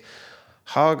picked.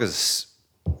 Hogg has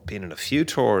been in a few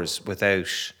tours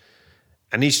without,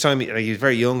 and each time he was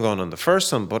very young on the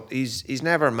first one, but he's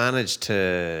never managed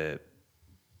to.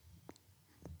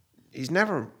 He's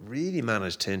never really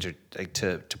managed to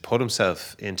put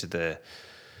himself into the.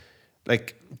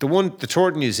 The tour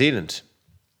to New Zealand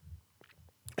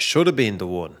should have been the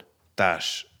one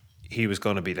that he was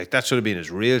going to be that should have been his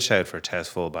real shout for a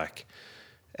test fullback.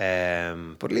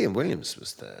 But Liam Williams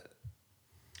was the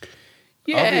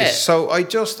obvious. So I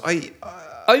have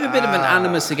a bit of an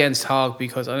animus against Hogg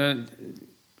because I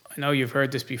know you've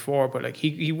heard this before, but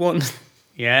he won.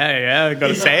 Yeah, I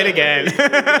gotta say it again.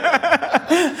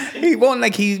 he won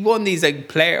these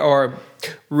player or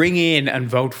ring in and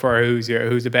vote for who's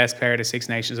the best player of the Six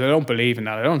Nations. I don't believe in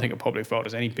that. I don't think a public vote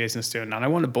has any business doing that. I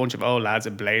want a bunch of old lads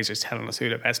in blazers telling us who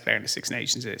the best player in the Six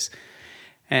Nations is.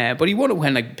 But he won it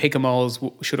when Pick-a-Malls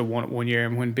should have won it one year,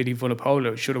 and when Billy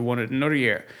Vunipola should have won it another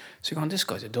year. So you're going, this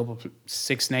guy's a double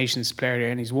Six Nations player,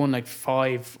 and he's won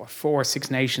 5 or 4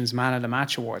 Six Nations Man of the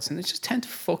Match awards, and they just tend to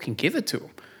fucking give it to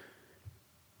him.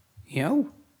 You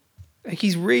know,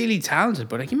 he's really talented,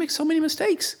 but he makes so many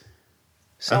mistakes.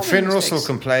 And Finn Russell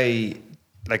can play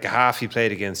a half he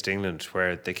played against England,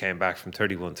 where they came back from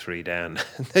 31-3 down.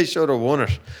 They should have won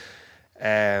it.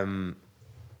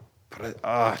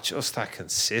 But just that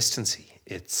consistency.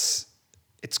 It's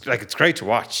great to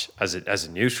watch as a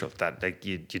neutral. That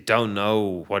you don't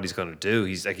know what he's going to do.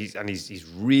 He's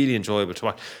really enjoyable to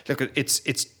watch. Look,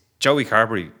 it's Joey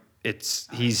Carbery.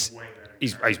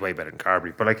 He's way better than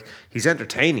Carbery, but he's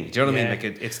entertaining. Do you know what I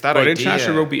mean? It's that idea. But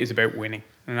international rugby is about winning,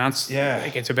 and that's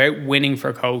it's about winning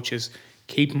for coaches,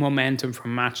 keep momentum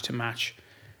from match to match.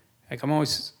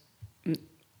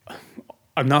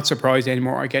 I'm not surprised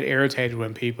anymore. I get irritated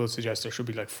when people suggest there should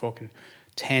be fucking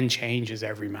 10 changes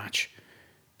every match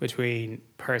between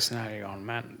personality on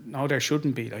man. No, there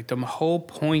shouldn't be. The whole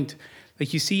point,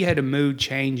 you see how the mood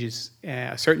changes.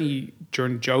 Certainly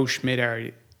during Joe Schmidt era.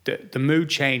 The mood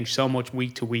changed so much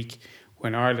week to week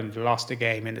when Ireland lost a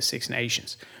game in the Six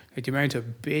Nations. The amount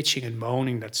of bitching and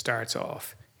moaning that starts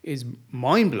off is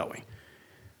mind-blowing.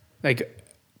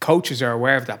 Coaches are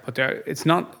aware of that, but it's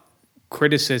not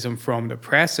criticism from the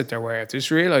press that they're aware of. They just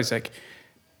realise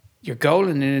your goal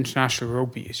in international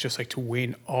rugby is just to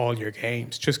win all your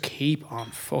games. Just keep on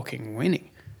fucking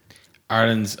winning.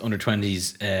 Ireland's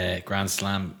under-20s Grand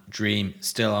Slam dream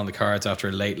still on the cards after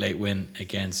a late win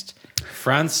against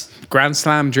France. Grand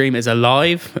Slam dream is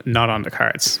alive, not on the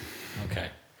cards. Okay.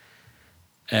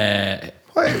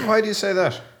 Why do you say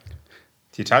that?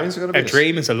 The Italians are going to be a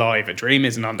dream is alive. A dream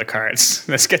isn't on the cards.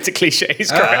 Let's get the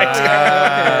cliches correct.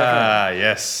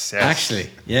 Yes. Actually,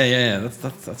 yeah.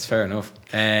 That's fair enough.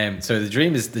 So the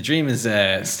dream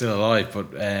is still alive,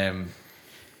 but.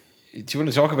 Do you want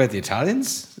to talk about the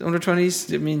Italians under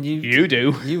 20s? I mean, you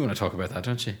do. You want to talk about that,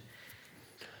 don't you?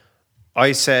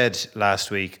 I said last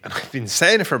week, and I've been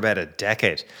saying it for about a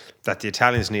decade, that the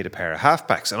Italians need a pair of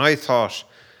halfbacks. And I thought,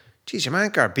 geez, your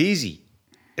man Garbisi,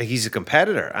 he's a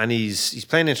competitor, and he's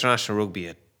playing international rugby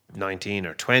at 19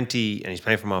 or 20, and he's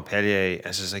playing for Montpellier. And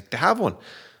it's just they have one.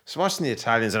 So watching the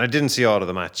Italians, and I didn't see all of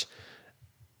the match.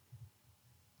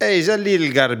 Hey, is that little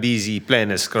Garbisi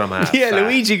playing a scrum half? Yeah,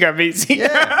 Luigi Garbisi.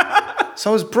 Yeah.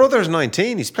 So his brother's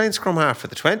 19. He's playing scrum half for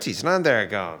the 20s. And I'm there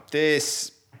going,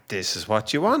 this is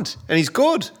what you want. And he's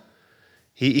good.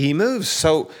 He moves.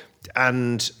 So,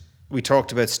 and we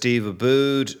talked about Steve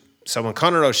Aboud. So when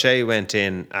Conor O'Shea went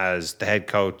in as the head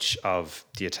coach of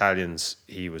the Italians,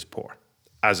 he was poor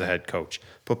as a head coach.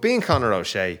 But being Conor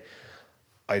O'Shea,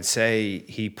 I'd say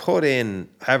he put in,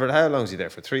 how long was he there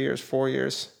for? 3 years, 4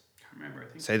 years?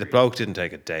 Say the bloke didn't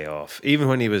take a day off. Even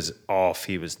when he was off,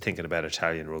 he was thinking about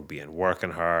Italian rugby and working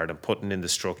hard and putting in the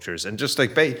structures and just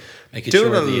doing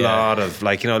a lot of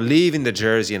leaving the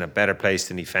jersey in a better place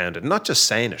than he found it. Not just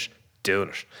saying it, doing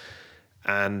it.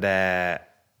 And the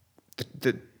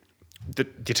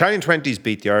Italian 20s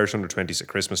beat the Irish under 20s at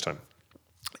Christmas time.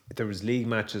 There was league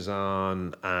matches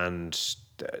on and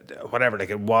whatever.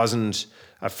 It wasn't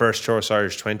a first choice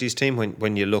Irish 20s team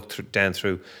when you look down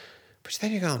through. But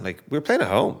then you're going, we were playing at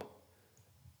home.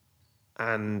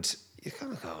 And you're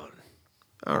kind of going,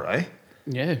 all right.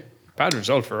 Yeah, bad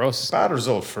result for us.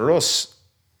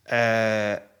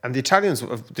 And the Italians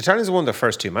won their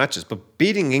first 2 matches, but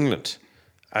beating England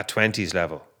at 20s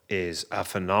level is a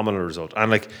phenomenal result.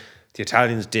 And the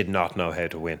Italians did not know how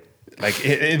to win.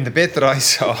 In the bit that I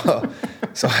saw,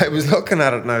 So I was looking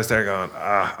at it and I was there going,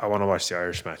 I want to watch the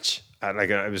Irish match. And like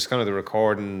it was kind of the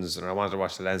recordings and I wanted to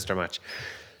watch the Leinster match.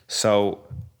 So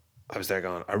I was there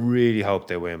going, I really hope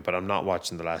they win, but I'm not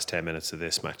watching the last 10 minutes of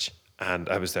this match. And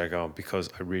I was there going, because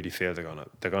I really feel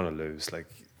they're gonna lose. Like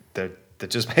they're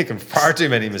just making far too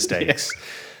many mistakes.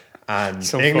 And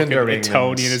Some England fucking are England.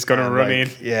 Etonian is gonna run in.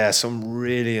 Yeah, some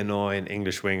really annoying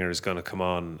English winger is gonna come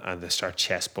on and they start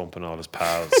chest bumping all his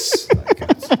pals. Like,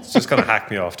 it's just gonna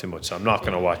hack me off too much. So I'm not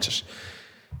gonna watch it.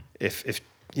 If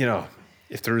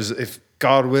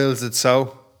God wills it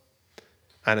so,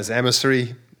 and his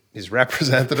emissary, his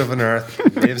representative on earth,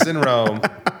 lives in Rome,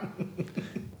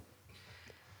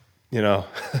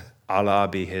 Allah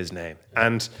be his name.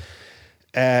 And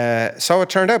so it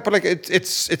turned out, but like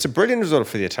it's a brilliant result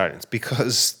for the Italians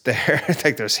because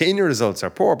their senior results are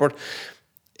poor, but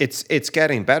it's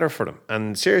getting better for them.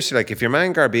 And seriously, like if your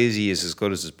man Garbisi is as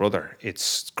good as his brother,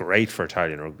 it's great for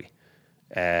Italian rugby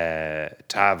to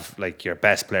have like your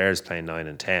best players playing 9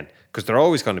 and 10 because they're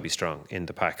always going to be strong in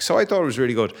the pack. So I thought it was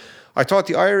really good. I thought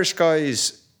the Irish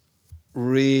guys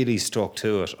really stuck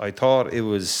to it. I thought it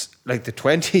was like the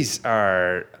 20s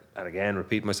are, and again,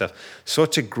 repeat myself,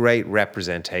 such a great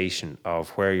representation of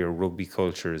where your rugby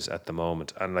culture is at the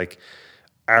moment. And like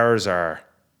ours are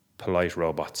polite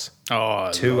robots.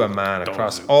 To a man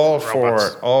across all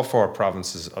four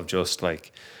provinces of just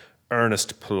like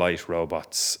earnest, polite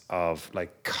robots of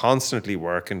like constantly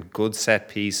working, good set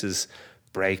pieces,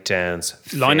 breakdowns,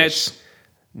 lineouts.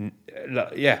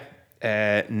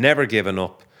 Never giving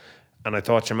up. And I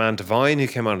thought your man Devine, who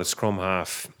came on at scrum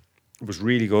half, was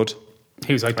really good.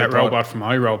 He was like that robot from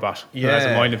iRobot. He has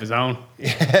a mind of his own.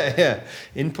 Yeah.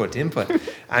 Input.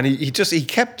 And he just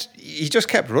kept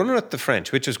running at the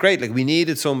French, which was great. Like we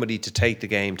needed somebody to take the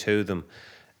game to them.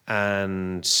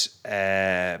 And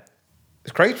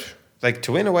it's great. Like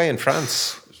to win away in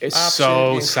France. It's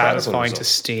so satisfying to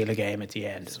steal a game at the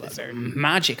end as well. It's a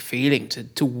magic feeling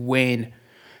to win.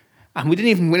 And we didn't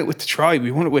even win it with the try.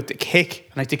 We won it with the kick.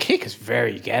 And like the kick is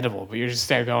very gettable, but you're just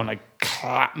there going like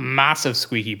massive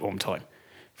squeaky bum time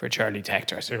for Charlie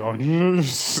Tector. So they're going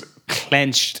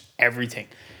clenched everything.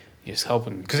 You're just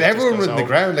hoping. Because everyone was in the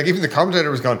ground. Like even the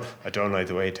commentator was going, I don't like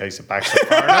the way he takes it back so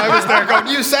far. And I was there going,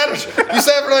 you said it. You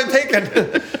said what I'm thinking.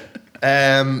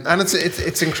 And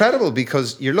it's incredible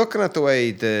because you're looking at the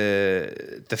way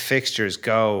the fixtures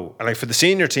go. And like for the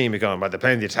senior team, you're going, well, they're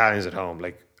playing the Italians at home.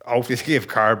 Like, hopefully they give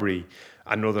Carbery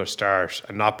another start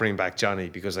and not bring back Johnny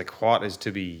because like what is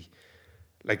to be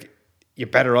like you're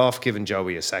better off giving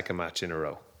Joey a second match in a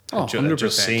row. 100%.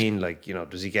 Just seeing like,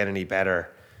 does he get any better?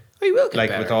 He will get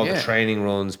like better, with all the training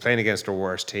runs, playing against a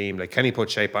worse team, like can he put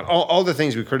shape on? All the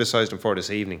things we criticised him for this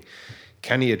evening,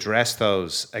 can he address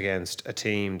those against a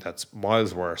team that's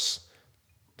miles worse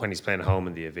when he's playing at home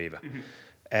in the Aviva?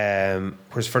 Mm-hmm.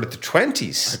 Whereas for the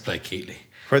 20s... I'd play Keeley.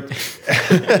 For the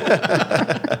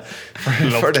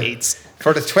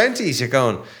 20s, you're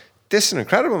going, this is an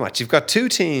incredible match. You've got two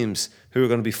teams who are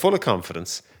going to be full of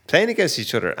confidence, playing against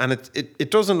each other, and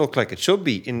it doesn't look like it should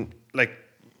be. In like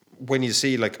when you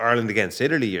see like Ireland against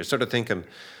Italy, you're sort of thinking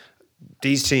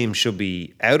these teams should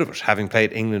be out of it, having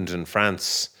played England and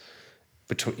France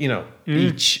between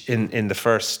each in the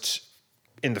first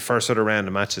sort of round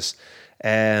of matches.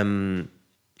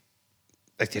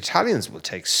 Like the Italians will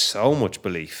take so much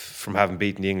belief from having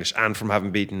beaten the English and from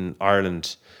having beaten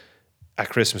Ireland at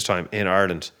Christmas time in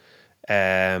Ireland.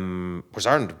 Whereas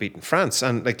Ireland have beaten France.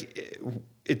 And like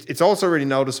it's also really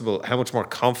noticeable how much more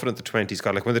confident the 20s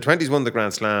got. Like when the 20s won the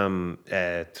Grand Slam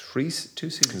 3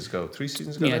 seasons ago.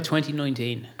 Yeah,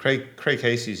 2019. Craig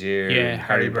Casey's here. Yeah,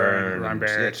 Harry Byrne. Ryan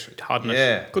Baird. Hodnett.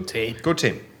 Yeah. Good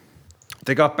team.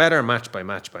 They got better match by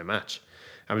match by match.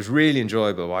 It was really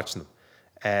enjoyable watching them.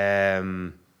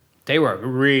 They were a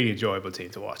really enjoyable team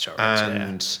to watch.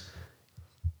 And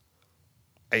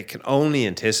I can only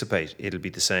anticipate it'll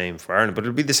be the same for Ireland, but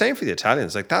it'll be the same for the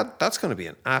Italians. Like that's going to be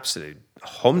an absolute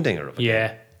humdinger of a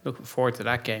game. Looking forward to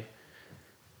that game.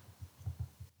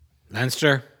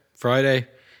 Leinster, Friday,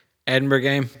 Edinburgh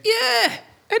game. Yeah,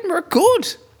 Edinburgh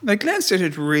good. Like Leinster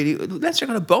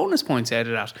got a bonus points out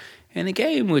of that in a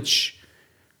game which,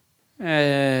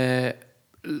 like.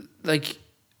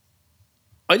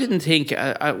 I didn't think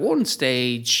at one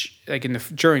stage, like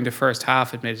during the first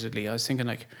half, admittedly, I was thinking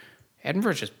like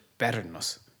Edinburgh is just better than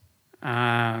us,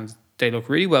 and they look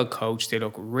really well coached. They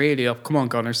look really up. Come on,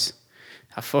 Gunners,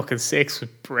 that fucking 6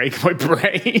 would break my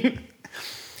brain.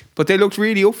 But they looked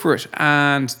really up for it,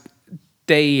 and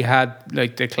they had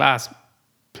like the class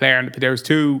player. There was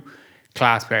 2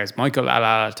 class players. Michael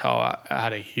Alaalatoa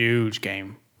had a huge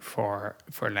game for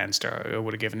Leinster. I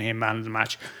would have given him man of the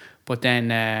match. But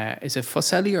then, is it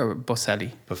Fosselli or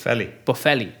Boffelli?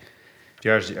 Boffelli, the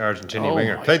Argentinian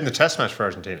winger. Played in the Test match for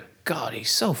Argentina. God,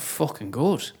 he's so fucking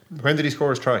good. When did he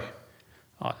score his try?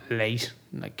 Oh, late,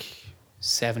 like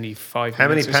 75 How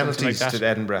many minutes or something penalties like that. did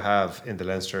Edinburgh have in the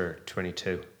Leinster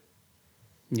 22?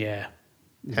 Yeah.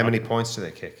 How many points did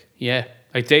they kick? Yeah.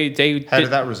 Like they How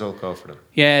did that result go for them?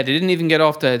 Yeah, they didn't even get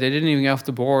off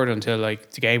the board until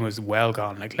like the game was well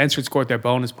gone. Like Leinster scored their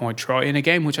bonus point try in a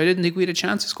game which I didn't think we had a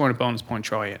chance of scoring a bonus point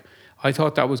try in. I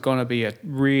thought that was going to be a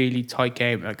really tight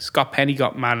game. Like Scott Penny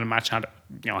got man of the match, had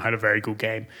a very good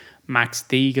game. Max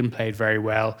Deegan played very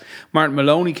well. Martin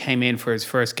Maloney came in for his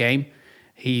first game.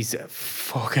 He's a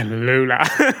fucking lula.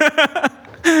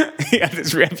 He had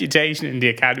this reputation in the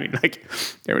academy. Like,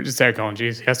 they were just there going,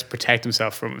 geez, he has to protect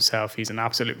himself from himself. He's an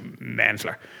absolute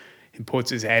mentler. He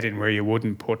puts his head in where you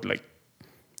wouldn't put, like,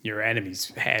 your enemy's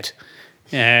head.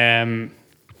 And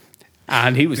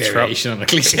he was variation on a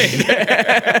cliche.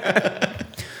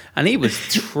 And he was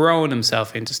throwing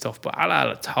himself into stuff. But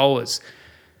Ala Alatoa's,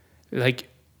 like,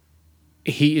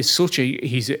 he's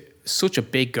such a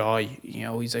big guy. You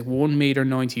know, he's like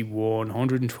 1.91 m,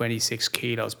 126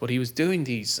 kilos. But he was doing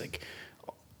these like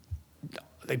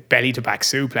belly to back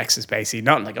suplexes, basically,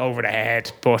 not like over the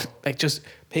head, but like just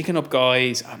picking up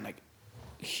guys and like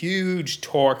huge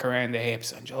torque around the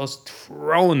hips and just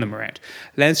throwing them around.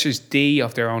 Leinster's D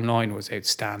off their own line was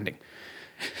outstanding.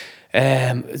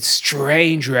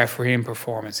 Strange refereeing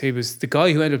performance. He was the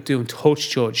guy who ended up doing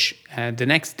touch judge the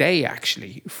next day,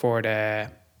 actually, for the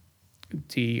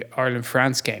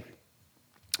Ireland-France game.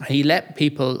 He let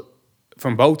people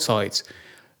from both sides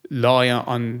lie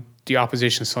on the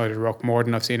opposition side of the ruck more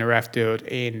than I've seen a ref do it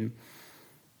in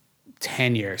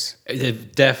 10 years.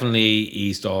 They've definitely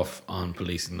eased off on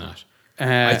policing that.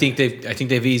 I think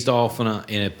they've eased off on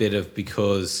in a bit of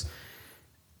because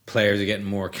players are getting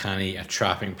more canny at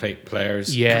trapping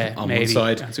players on maybe. one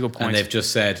side. That's a good point. And they've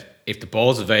just said, if the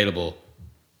ball's available,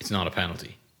 it's not a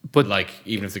penalty. But like,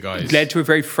 even if the guy it led to a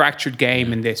very fractured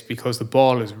game in this because the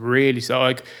ball is really so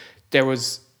like there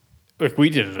was like we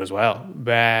did it as well.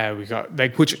 We got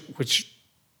like which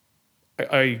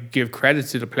I give credit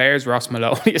to the players, Ross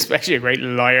Maloney, especially a great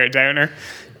liar downer,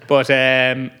 but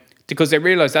because they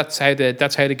realised that's how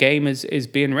the game is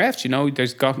being refed. You know,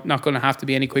 there's not going to have to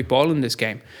be any quick ball in this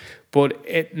game, but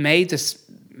it made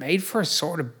for a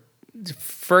sort of the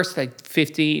first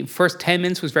 10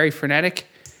 minutes was very frenetic.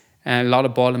 And a lot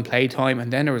of ball and play time,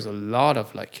 and then there was a lot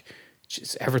of like,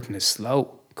 just everything is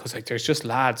slow because like there's just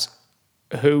lads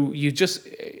who you just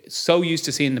so used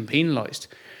to seeing them penalised.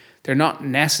 They're not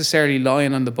necessarily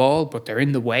lying on the ball, but they're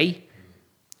in the way.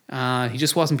 He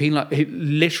just wasn't penalised. He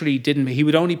literally didn't. He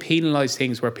would only penalise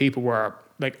things where people were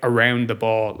like around the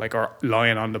ball, like or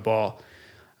lying on the ball.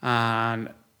 And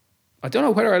I don't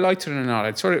know whether I liked it or not.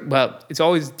 It's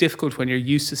always difficult when you're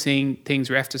used to seeing things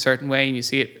refed a certain way and you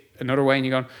see it another way and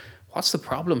you're going, what's the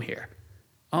problem here?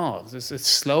 Oh, it's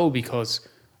slow because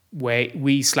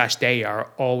we/they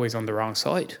are always on the wrong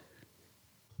side.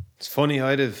 It's funny,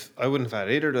 I wouldn't have had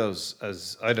either of those,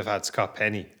 as I'd have had Scott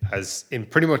Penny, as in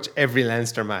pretty much every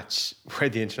Leinster match where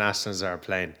the internationals are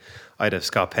playing, I'd have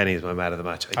Scott Penny as my man of the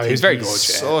match. He's very good.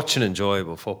 Such an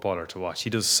enjoyable footballer to watch. He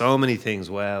does so many things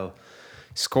well,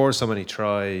 scores so many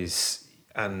tries,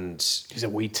 and he's a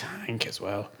wee tank as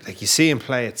well. Like you see him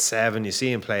play at 7, you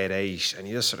see him play at 8, and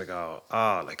you just sort of go,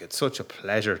 like it's such a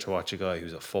pleasure to watch a guy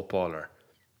who's a footballer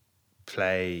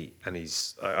play, and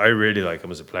I really like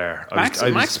him as a player.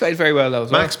 Max played very well though.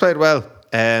 Max played well,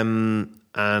 and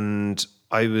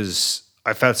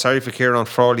I felt sorry for Kieran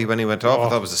Frawley when he went off. I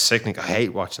thought it was a sickening. I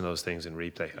hate watching those things in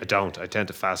replay. I tend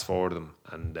to fast forward them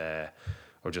and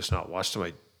or just not watch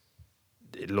them.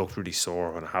 It looked really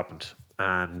sore when it happened,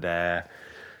 and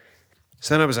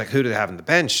so then I was like, who do they have on the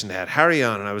bench? And they had Harry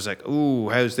on, and I was like, ooh,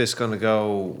 how's this going to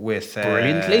go with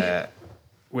brilliantly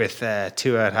with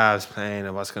 2 out halves playing,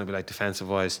 and what's going to be like defensive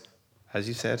wise? As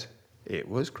you said, it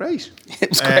was great. It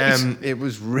was great. It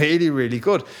was really, really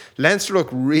good. Leinster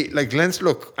look,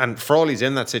 and Frawley's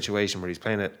in that situation where he's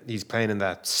playing in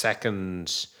that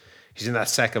second. He's in that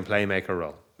second playmaker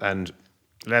role, and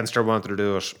Leinster wanted to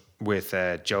do it with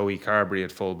Joey Carbery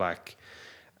at fullback.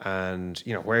 And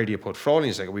you know, where do you put Frawley?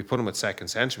 It's like we put him at second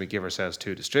centre. We give ourselves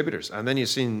 2 distributors, and then you've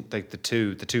seen like the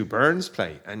two Burns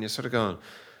play, and you're sort of going,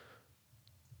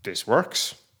 this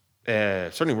works.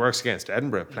 It certainly works against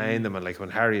Edinburgh, playing them, and like when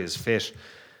Harry is fit.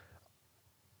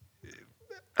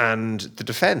 And the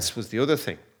defence was the other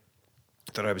thing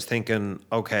that I was thinking.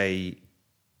 Okay,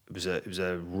 it was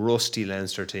a rusty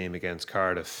Leinster team against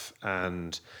Cardiff,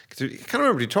 and I can't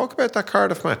remember. Did you talk about that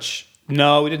Cardiff match?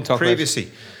 No, we didn't talk previously.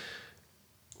 About it.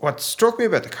 what struck me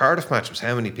about the Cardiff match was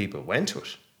how many people went to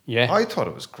it. Yeah. I thought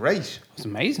it was great. It was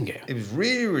an amazing game. It was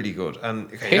really, really good. And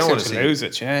You don't want to lose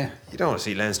it, yeah. You don't want to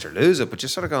see Leinster lose it, but you're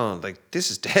sort of going, like, this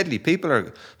is deadly. People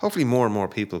are, hopefully more and more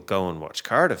people go and watch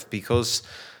Cardiff because,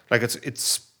 like,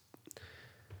 it's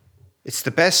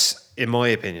the best, in my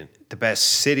opinion, the best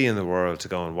city in the world to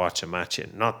go and watch a match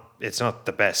in. It's not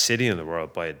the best city in the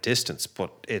world by a distance,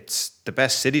 but it's the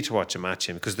best city to watch a match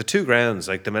in because the two grounds,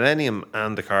 like the Millennium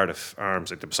and the Cardiff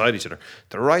Arms, like they're beside each other,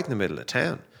 they're right in the middle of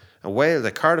town. And Wales, the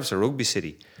Cardiff's a rugby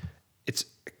city.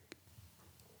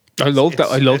 I love that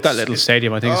little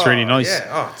stadium. I think it's really nice.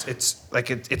 Yeah,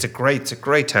 it's a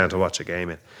great town to watch a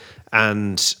game in,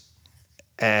 and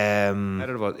I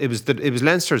don't know. It was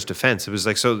Leinster's defence. It was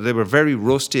like, so they were very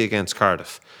rusty against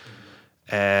Cardiff.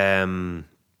 And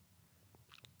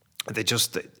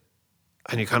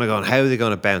you're kind of going, how are they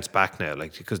going to bounce back now?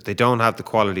 Like, because they don't have the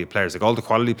quality of players. Like all the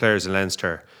quality players in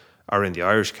Leinster are in the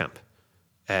Irish camp.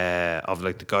 Of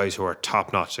like the guys who are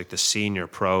top notch, like the senior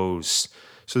pros.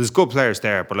 So there's good players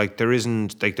there, but like there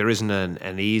isn't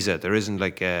an Isa, there isn't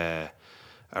like a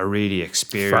really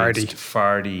experienced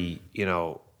Fardy,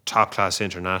 top class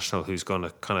international who's going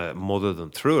to kind of mother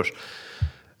them through it.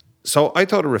 So I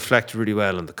thought it reflected really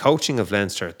well on the coaching of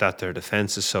Leinster that their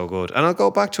defence is so good. And I'll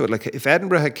go back to it. Like if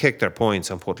Edinburgh had kicked their points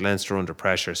and put Leinster under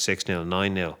pressure 6-0,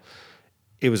 9-0,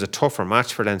 it was a tougher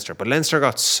match for Leinster. But Leinster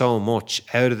got so much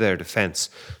out of their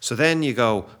defence. So then you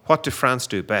go, what do France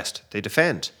do best? They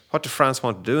defend. What do France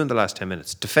want to do in the last 10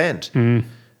 minutes? Defend.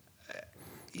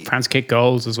 France kick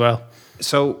goals as well.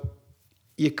 So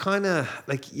you kind of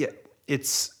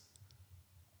it's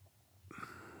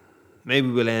maybe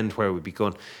we'll end where we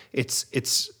begun.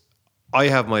 It's I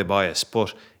have my bias,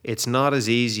 but it's not as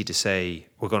easy to say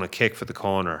we're going to kick for the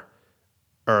corner,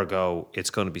 ergo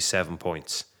it's going to be 7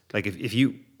 points. Like if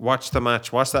you watch the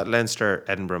match, watch that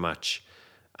Leinster-Edinburgh match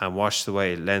and watch the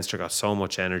way Leinster got so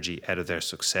much energy out of their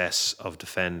success of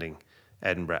defending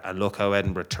Edinburgh, and look how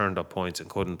Edinburgh turned up points and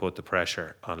couldn't put the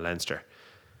pressure on Leinster.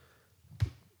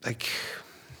 Like,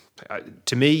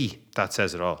 to me, that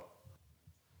says it all.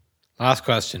 Last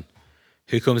question.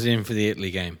 Who comes in for the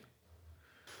Italy game?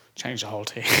 Change the whole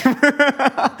team.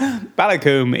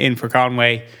 Balakoom in for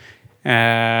Conway.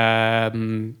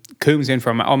 Coombs in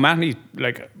for Manley,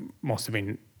 like must have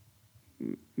been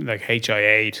like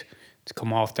HIA'd to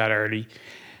come off that early.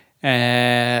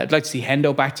 I'd like to see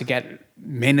Hendo back to get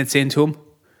minutes into him,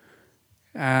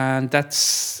 and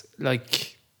that's 3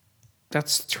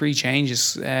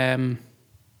 changes. Balakoon.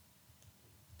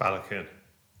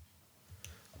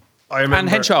 And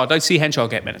Henshaw, I'd like to see Henshaw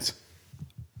get minutes.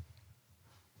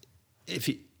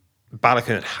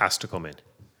 Balakoon has to come in.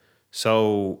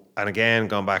 So, and again,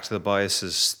 going back to the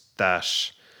biases that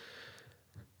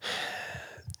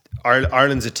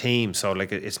Ireland's a team, so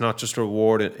like it's not just a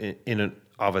reward in and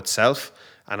of itself.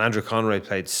 And Andrew Conway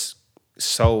played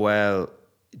so well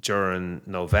during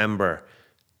November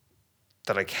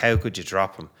that like how could you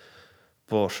drop him?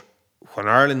 But when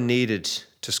Ireland needed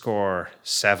to score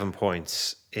 7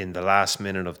 points in the last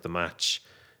minute of the match,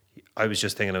 I was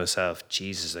just thinking to myself,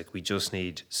 Jesus, like we just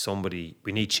need somebody.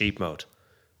 We need cheap mode.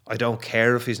 I don't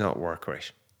care if he's not work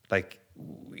rate. Like,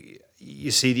 you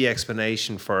see the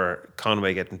explanation for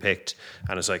Conway getting picked,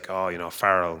 and it's like,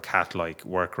 Farrell and Cat like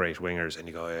work rate wingers, and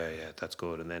you go, yeah, that's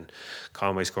good. And then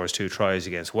Conway scores 2 tries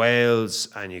against Wales,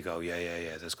 and you go,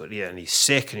 yeah, that's good. Yeah, and he's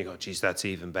sick, and you go, geez, that's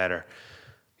even better.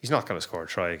 He's not going to score a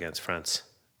try against France.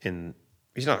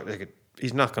 He's not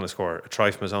going to score a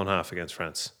try from his own half against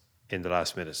France in the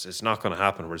last minutes. It's not going to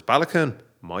happen. Whereas Balakoon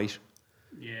might.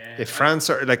 Yeah. If France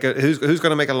are like, who's going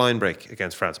to make a line break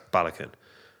against France? Balakoon.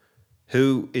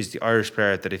 Who is the Irish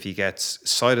player that if he gets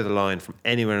side of the line from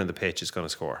anywhere on the pitch is going to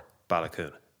score?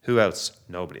 Balakoon. Who else?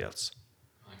 Nobody else.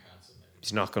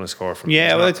 He's not going to score from.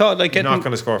 Yeah, I thought like he's not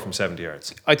going to score from 70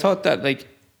 yards. I thought that like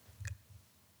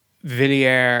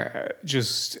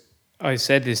Villiers I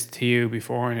said this to you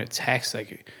before in a text.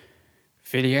 Like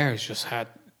Villiers just had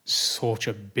such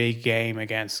a big game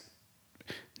against.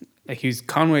 Like he's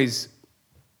Conway's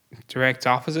direct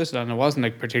opposite, and it wasn't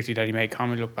like particularly that he made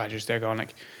Conway look bad. Just there going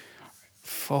like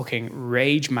fucking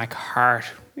Rage McHart.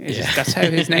 That's how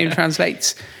his name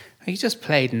translates. He just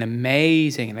played an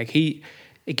amazing. Like he,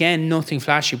 again, nothing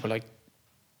flashy, but like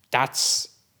that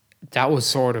was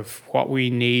sort of what we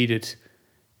needed.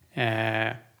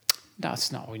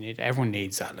 That's not what we need. Everyone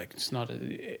needs that. Like it's not,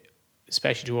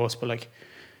 especially to us, but like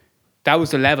that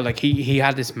was the level. Like he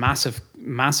had this massive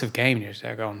game. You're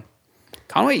there going.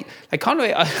 Conway,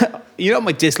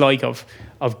 my dislike of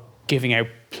giving out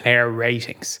player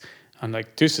ratings. I'm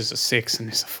like, this is a 6 and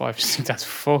this is a 5. Just think that's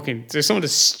fucking. There's some of the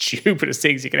stupidest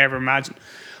things you can ever imagine.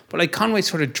 But like Conway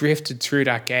sort of drifted through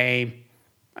that game,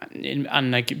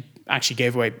 and like actually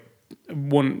gave away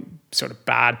one sort of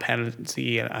bad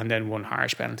penalty and then one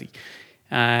harsh penalty.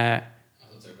 But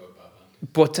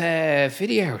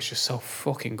Villiers was just so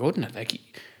fucking good in it, like,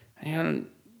 and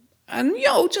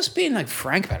just being like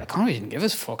frank about it, Conway didn't give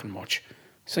us fucking much.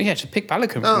 So yeah, just pick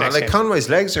Balogun. No, next like game. Conway's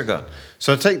legs are gone.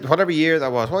 So take whatever year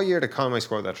that was. What year did Conway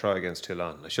score that try against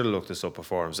Toulon? I should have looked this up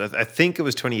before. I think it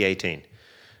was 2018.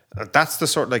 That's the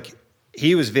sort, like,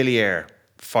 he was Villiers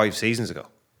 5 seasons ago.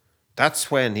 That's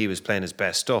when he was playing his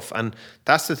best stuff. And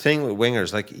that's the thing with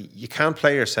wingers. Like, you can't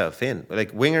play yourself in.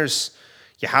 Like, wingers,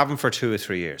 you have them for 2 or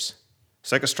 3 years.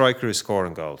 It's like a striker who's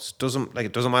scoring goals. It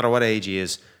doesn't matter what age he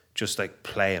is. Just like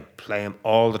play him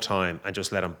all the time, and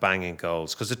just let him bang in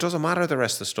goals, because it doesn't matter the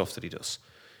rest of the stuff that he does.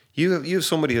 You have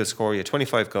somebody who'll score you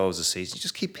 25 goals a season. You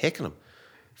just keep picking him.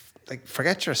 Like,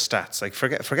 forget your stats. Like,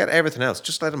 forget everything else.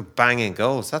 Just let him bang in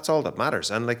goals. That's all that matters.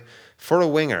 And like, for a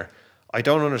winger, I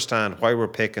don't understand why we're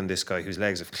picking this guy whose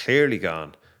legs have clearly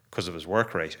gone because of his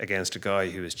work rate against a guy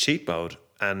who is cheat mode.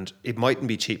 And it mightn't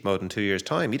be cheat mode in 2 years'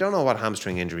 time. You don't know what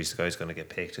hamstring injuries the guy's going to get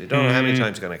picked. You don't know how many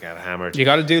times he's going to get hammered. You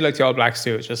got to do like the All Blacks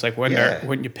do. It's just like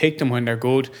when you pick them when they're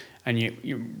good, and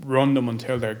you run them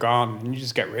until they're gone, and you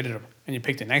just get rid of them, and you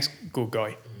pick the next good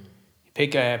guy. You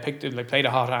play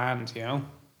the hot hand, you know.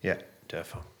 Yeah,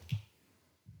 defo.